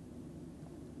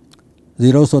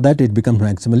 0 so that it becomes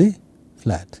maximally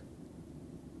flat.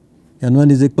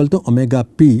 N1 is equal to omega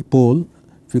p pole.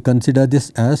 If you consider this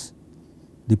as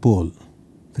the pole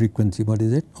frequency, what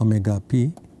is it? Omega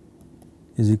p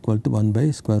is equal to 1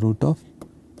 by square root of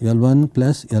L1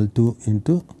 plus L2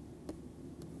 into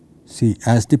C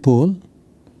as the pole.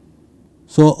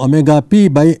 So, omega p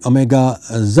by omega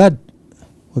z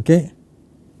okay,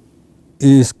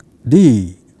 is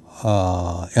the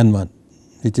N1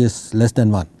 which is less than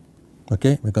 1,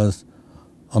 okay, because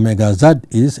omega z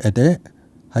is at a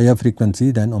higher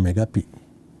frequency than omega p.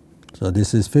 So,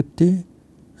 this is 50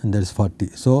 and there is 40.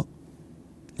 So,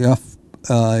 f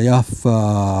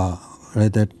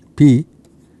right at p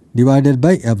divided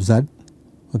by fz,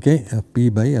 okay,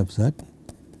 fp by fz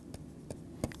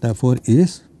therefore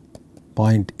is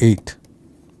 0.8.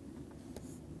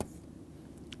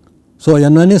 So,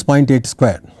 N1 is 0.8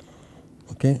 square,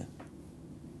 okay,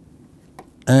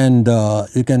 and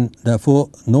you can therefore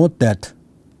note that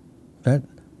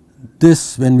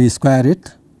this when we square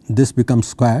it, this becomes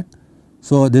squared.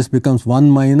 So, this becomes 1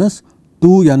 minus 2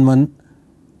 N1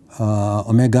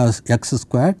 omega x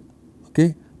squared,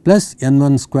 okay, plus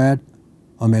N1 squared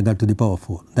omega to the power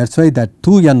 4. That is why that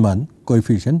 2 N1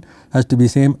 coefficient has to be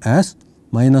same as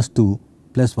minus 2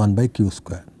 plus 1 by q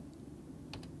square.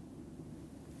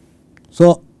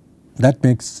 So, that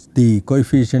makes the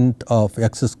coefficient of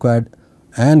x squared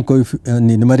and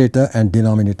the numerator and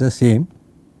denominator same,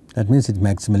 that means it is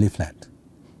maximally flat.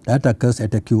 That occurs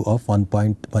at a q of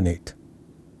 1.18,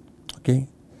 okay,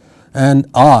 and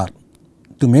R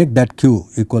to make that q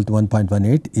equal to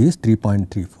 1.18 is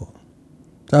 3.34.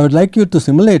 So, I would like you to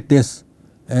simulate this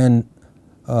and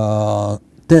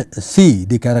see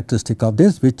the characteristic of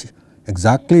this, which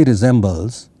exactly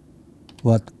resembles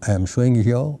what I am showing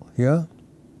here.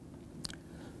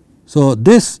 So,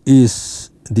 this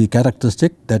is the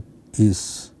characteristic that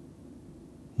is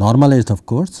normalized of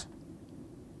course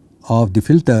of the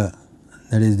filter,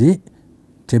 that is the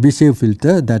Chebyshev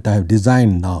filter that I have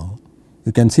designed now.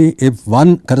 You can see if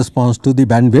 1 corresponds to the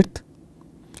bandwidth.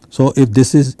 So, if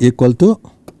this is equal to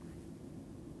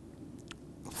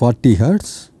 40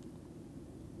 hertz,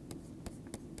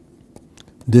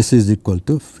 this is equal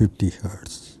to 50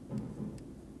 hertz.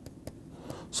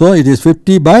 So, it is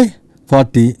 50 by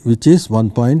 40 which is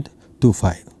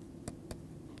 1.25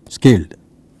 scaled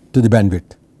to the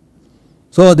bandwidth.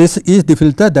 So, this is the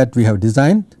filter that we have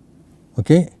designed,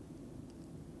 okay,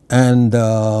 and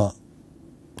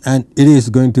it is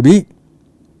going to be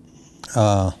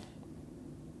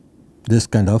this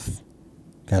kind of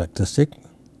characteristic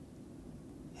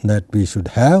that we should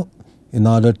have in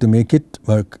order to make it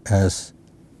work as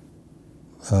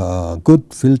a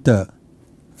good filter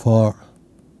for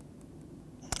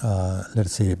let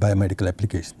us say biomedical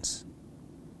applications.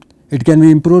 It can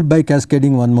be improved by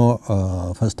cascading one more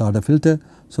first order filter,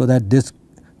 so that this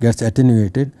gets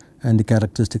attenuated and the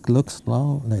characteristic looks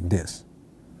now like this,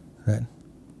 right.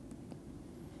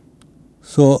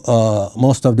 So,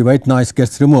 most of the white noise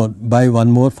gets removed by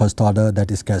one more first order that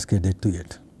is cascaded to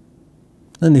it,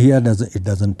 and here it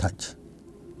does not touch.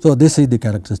 So, this is the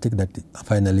characteristic that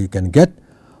finally you can get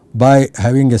by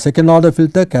having a second order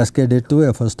filter cascaded to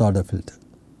a first order filter.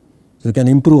 So, you can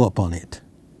improve upon it.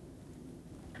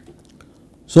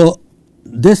 So,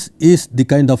 this is the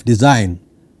kind of design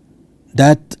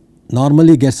that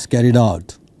normally gets carried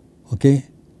out, okay,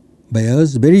 by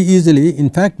us very easily. In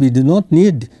fact, we do not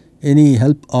need any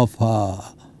help of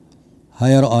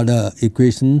higher order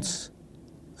equations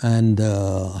and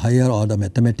higher order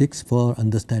mathematics for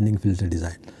understanding filter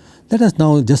design. Let us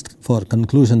now, just for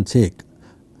conclusion sake,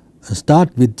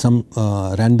 start with some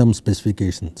random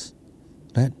specifications,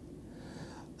 right.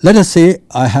 Let us say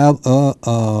I have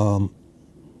a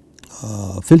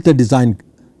filter design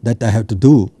that I have to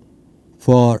do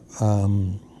for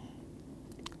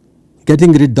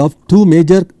getting rid of two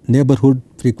major neighborhood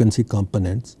frequency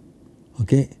components,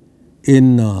 okay,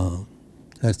 in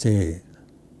let us say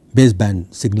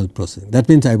baseband signal processing. That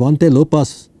means I want a low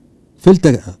pass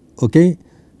filter, okay,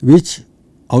 which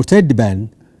outside the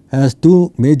band has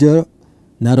two major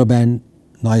narrowband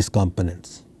noise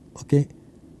components, okay,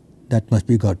 that must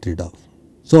be got rid of.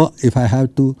 So, if I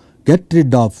have to get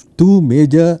rid of two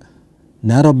major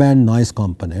narrowband noise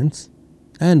components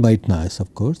and white noise,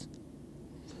 of course.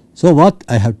 So, what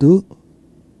I have to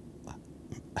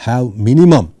have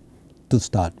minimum to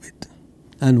start with,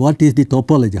 and what is the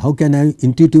topology? How can I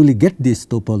intuitively get this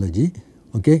topology,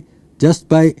 okay, just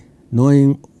by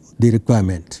knowing the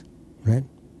requirement, right.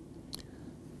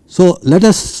 So, let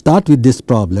us start with this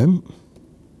problem.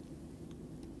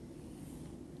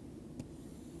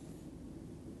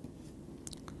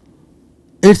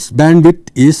 Its bandwidth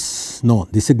is known,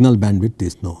 the signal bandwidth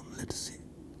is known, let us see.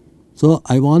 So,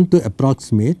 I want to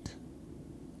approximate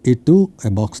it to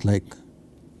a box like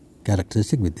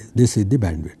characteristic with this. This is the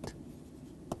bandwidth,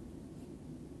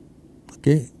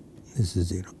 okay, this is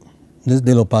 0. This is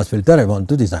the low pass filter I want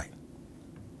to design.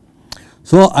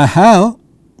 So, I have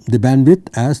the bandwidth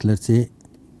as, let us say,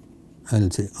 I will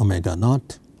say omega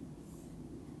naught.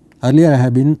 Earlier I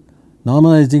have been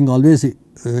normalizing always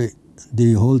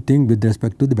the whole thing with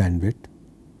respect to the bandwidth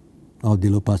of the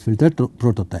low pass filter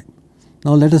prototype.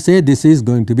 Now, let us say this is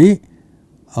going to be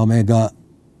omega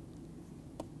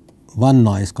 1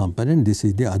 noise component, this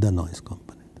is the other noise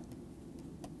component.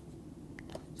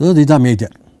 So, these are major.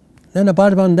 Then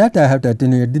apart from that, I have to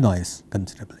attenuate the noise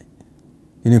considerably,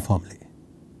 uniformly.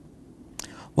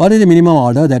 What is the minimum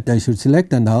order that I should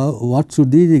select, and what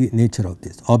should be the nature of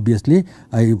this? Obviously,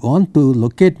 I want to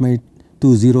locate my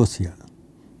two zeros here.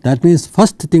 That means,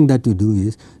 first thing that you do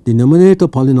is the numerator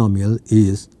polynomial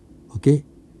is, okay,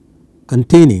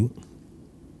 containing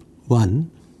 1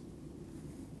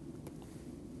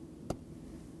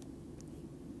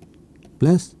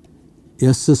 plus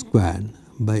s squared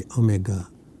by omega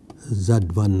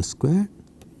z1 squared.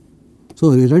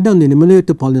 So, we write down the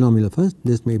numerator polynomial first.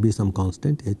 This may be some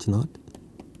constant h naught,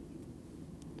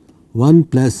 1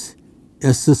 plus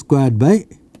s squared by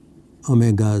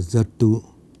omega z2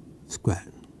 squared.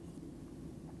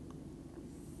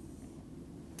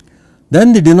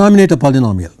 Then the denominator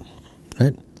polynomial,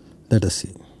 right. Let us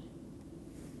see.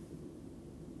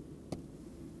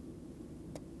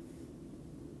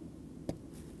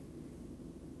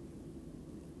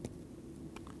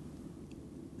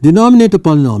 Denominator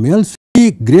polynomial should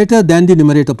be greater than the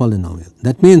numerator polynomial.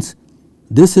 That means,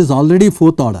 this is already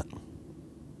fourth order.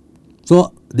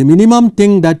 So, the minimum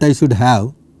thing that I should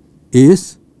have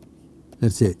is,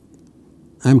 let us say,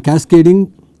 I am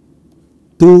cascading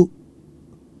to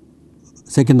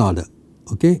second order,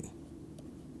 okay.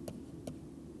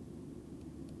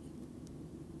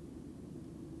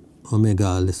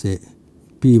 Omega, let us say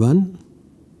P1,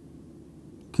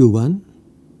 Q1,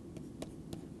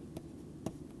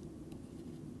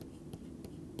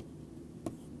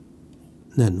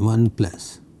 then 1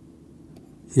 plus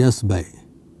S by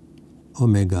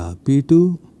omega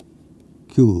P2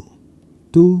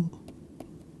 Q2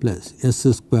 plus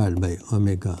S squared by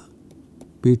omega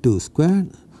P2 squared.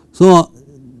 So,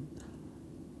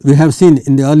 we have seen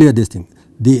in the earlier this thing,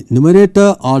 the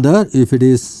numerator order, if it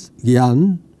is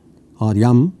yan or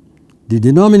yum, the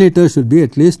denominator should be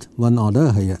at least one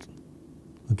order higher,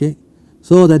 okay.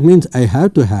 So, that means I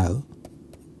have to have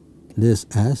this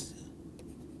as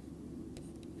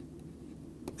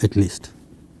at least,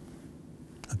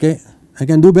 okay. I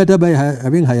can do better by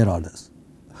having higher orders,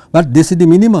 but this is the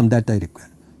minimum that I require.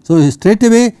 So, straight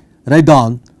away write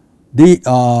down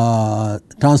the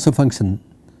transfer function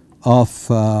of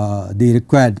the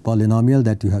required polynomial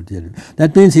that you have to generate.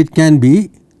 That means it can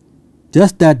be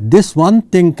just that this one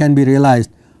thing can be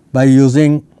realized by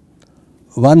using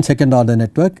one second order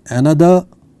network, another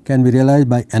can be realized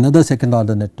by another second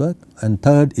order network, and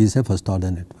third is a first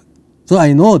order network. So,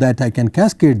 I know that I can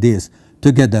cascade these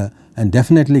together and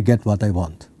definitely get what I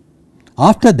want.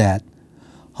 After that,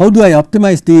 how do I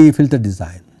optimize the filter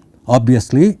design?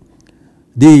 Obviously,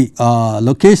 the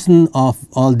location of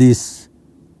all these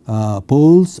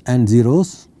poles and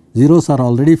zeros are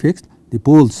already fixed. The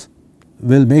poles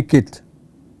will make it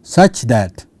such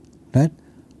that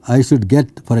I should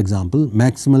get, for example,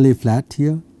 maximally flat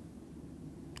here,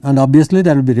 and obviously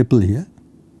there will be ripple here.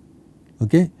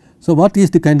 Okay. So, what is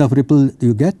the kind of ripple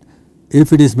you get?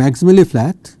 If it is maximally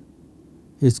flat,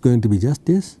 it is going to be just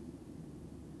this,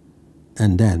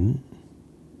 and then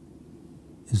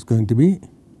it is going to be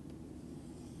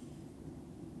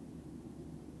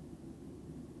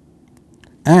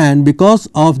and because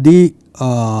of the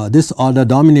this order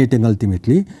dominating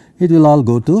ultimately, it will all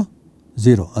go to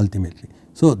 0 ultimately.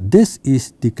 So, this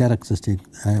is the characteristic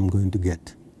I am going to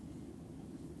get,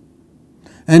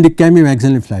 and it can be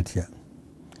maximally flat here.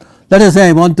 Let us say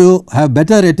I want to have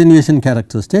better attenuation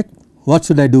characteristic. What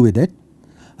should I do with it?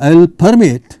 I will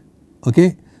permit,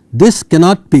 okay, this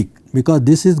cannot peak because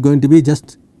this is going to be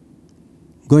just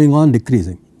going on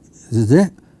decreasing. This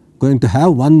is going to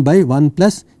have 1 by 1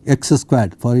 plus x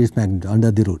squared for its magnitude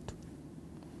under the root.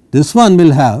 This one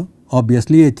will have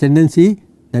obviously a tendency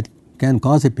that can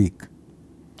cause a peak.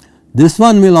 This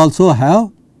one will also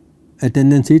have a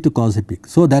tendency to cause a peak.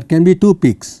 So, there can be 2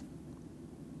 peaks,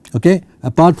 okay,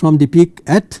 apart from the peak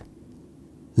at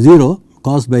 0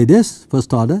 caused by this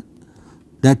first order.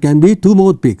 There can be 2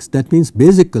 more peaks. That means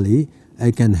basically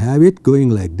I can have it going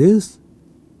like this,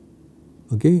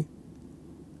 okay,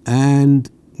 and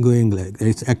going like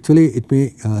it's actually it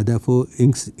may therefore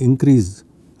increase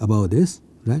above this,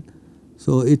 right.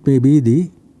 So, it may be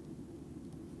the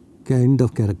kind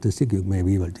of characteristic you may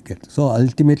be able to get. So,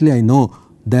 ultimately I know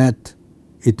that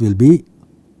it will be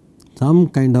some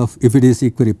kind of, if it is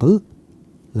equiripple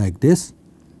like this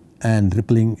and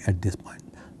rippling at this point.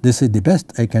 This is the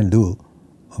best I can do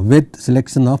with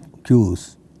selection of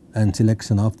Q's and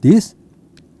selection of these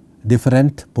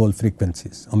different pole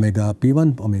frequencies omega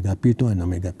p1, omega p2 and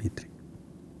omega p3.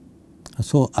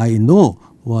 So, I know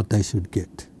what I should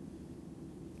get.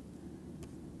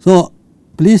 So,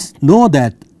 please know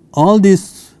that all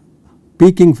these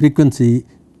peaking frequency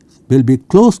will be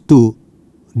close to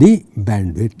the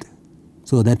bandwidth.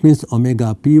 So, that means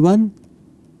omega p1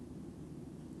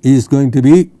 is going to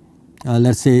be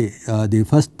let us say the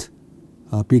first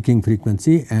peaking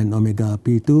frequency, and omega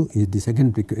p2 is the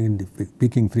second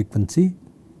peaking frequency,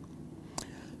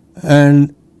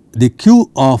 and the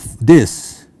Q of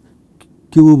this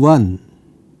Q1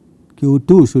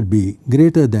 Q2 should be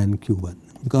greater than Q1,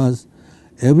 because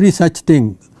every such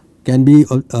thing can be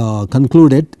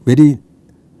concluded very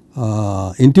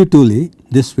intuitively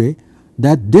this way,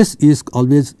 that this is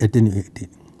always attenuating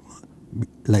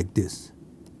like this,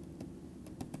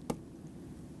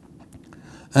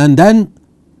 and then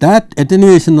that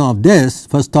attenuation of this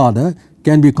first order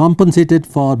can be compensated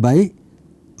for by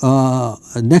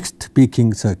next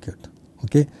peaking circuit.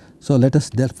 Okay. So, let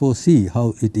us therefore see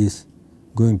how it is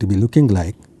going to be looking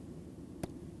like.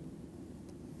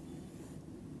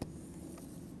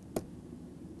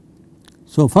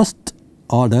 So, first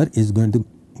order is going to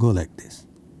go like this.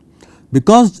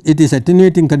 Because it is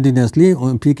attenuating continuously,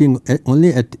 peaking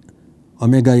only at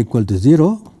omega equal to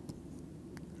 0,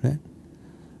 right.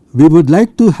 We would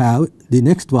like to have the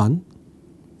next one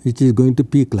which is going to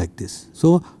peak like this.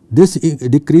 So, this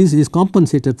decrease is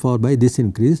compensated for by this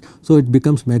increase. So, it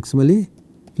becomes maximally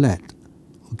flat,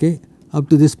 okay, up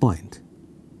to this point.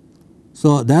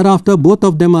 So, thereafter both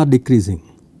of them are decreasing,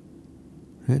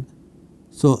 right.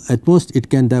 So, at most it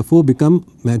can therefore become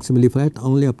maximally flat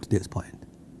only up to this point,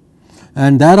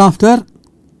 and thereafter,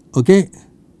 okay,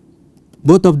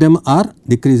 both of them are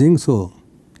decreasing. So,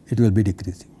 it will be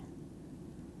decreasing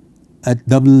at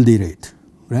double the rate,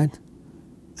 right,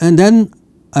 and then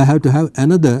I have to have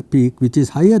another peak which is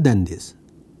higher than this,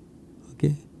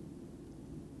 okay.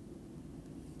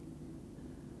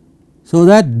 So,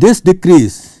 that this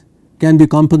decrease can be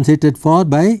compensated for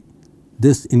by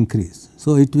this increase.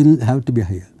 So, it will have to be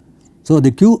higher. So,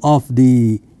 the Q of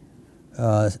the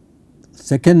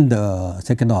second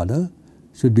order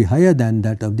should be higher than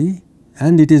that of the,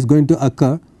 and it is going to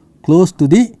occur close to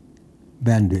the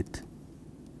bandwidth.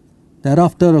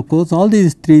 Thereafter, of course, all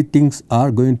these three things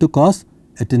are going to cause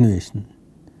attenuation,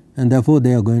 and therefore,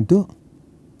 they are going to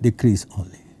decrease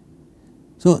only.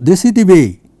 So, this is the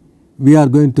way we are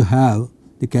going to have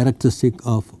the characteristic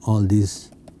of all these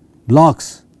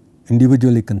blocks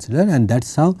individually considered, and that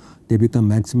is how they become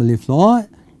maximally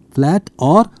flat,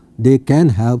 or they can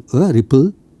have a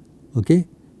ripple. Okay.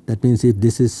 That means, if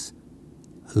this is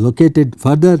located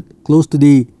further close to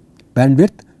the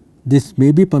bandwidth, this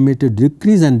may be permitted to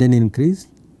decrease and then increase.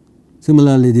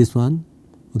 Similarly, this one,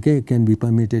 okay, can be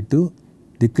permitted to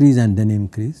decrease and then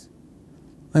increase,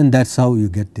 and that is how you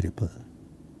get the ripple.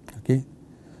 Okay.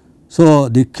 So,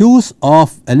 the Q's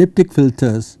of elliptic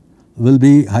filters will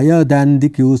be higher than the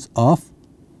Q's of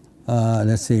let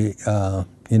us say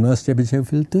inverse Chebyshev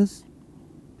filters,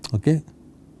 okay.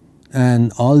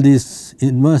 And all these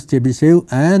inverse Chebyshev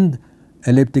and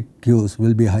elliptic Q's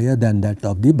will be higher than that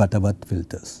of the Butterworth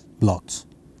filters blocks.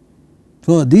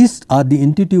 So, these are the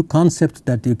intuitive concepts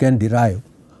that you can derive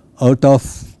out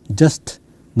of just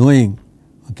knowing,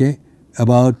 okay,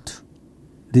 about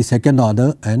the second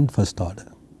order and first order.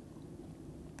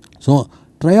 So,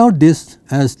 try out this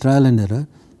as trial and error,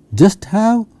 just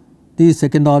have the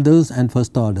second orders and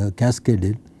first order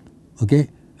cascaded, okay,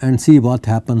 and see what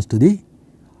happens to the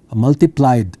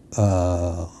multiplied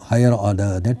higher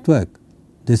order network.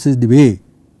 This is the way,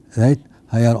 right,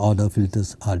 higher order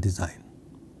filters are designed,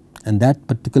 and that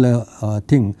particular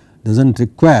thing does not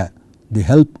require the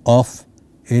help of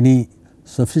any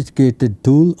sophisticated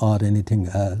tool or anything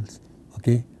else,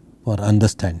 okay, for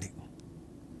understanding.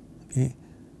 Okay.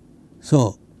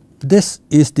 So, this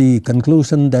is the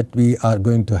conclusion that we are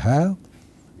going to have,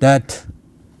 that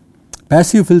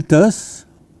passive filters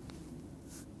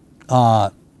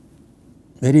are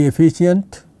very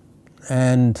efficient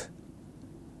and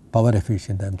power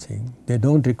efficient, I am saying. They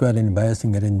do not require any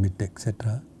biasing arrangement,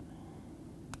 etc.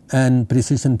 And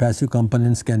precision passive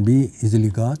components can be easily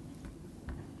got.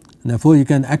 Therefore, you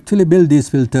can actually build these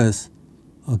filters,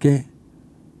 okay,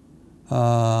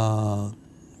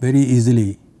 very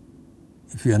easily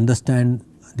if you understand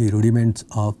the rudiments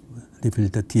of the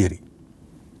filter theory.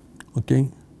 Okay.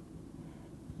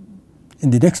 In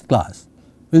the next class,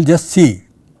 we will just see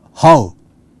how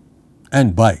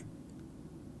and why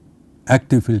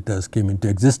active filters came into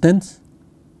existence,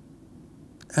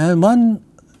 and one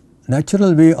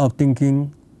natural way of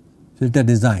thinking filter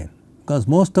design, because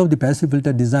most of the passive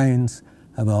filter designs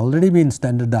have already been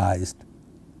standardized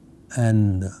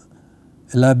and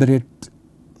elaborate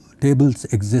tables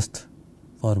exist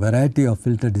for variety of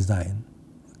filter design.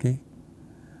 Okay.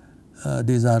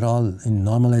 These are all in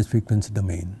normalized frequency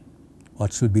domain.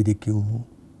 What should be the Q,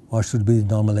 what should be the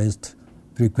normalized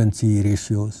frequency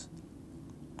ratios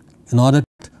in order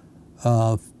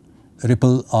to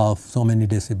ripple of so many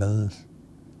decibels,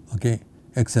 okay,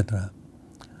 etc.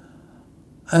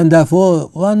 And therefore,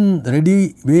 one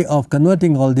ready way of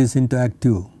converting all this into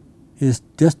active is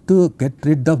just to get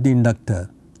rid of the inductor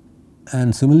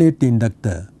and simulate the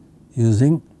inductor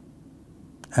using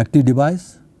active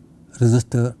device,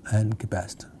 resistor and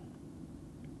capacitor.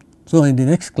 So, in the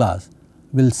next class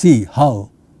we will see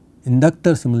how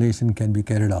inductor simulation can be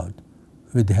carried out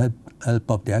with the help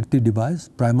of the active device,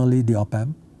 primarily the op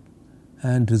amp,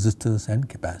 and resistors and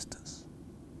capacitors.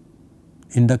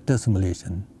 Inductor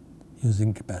simulation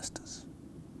using capacitors.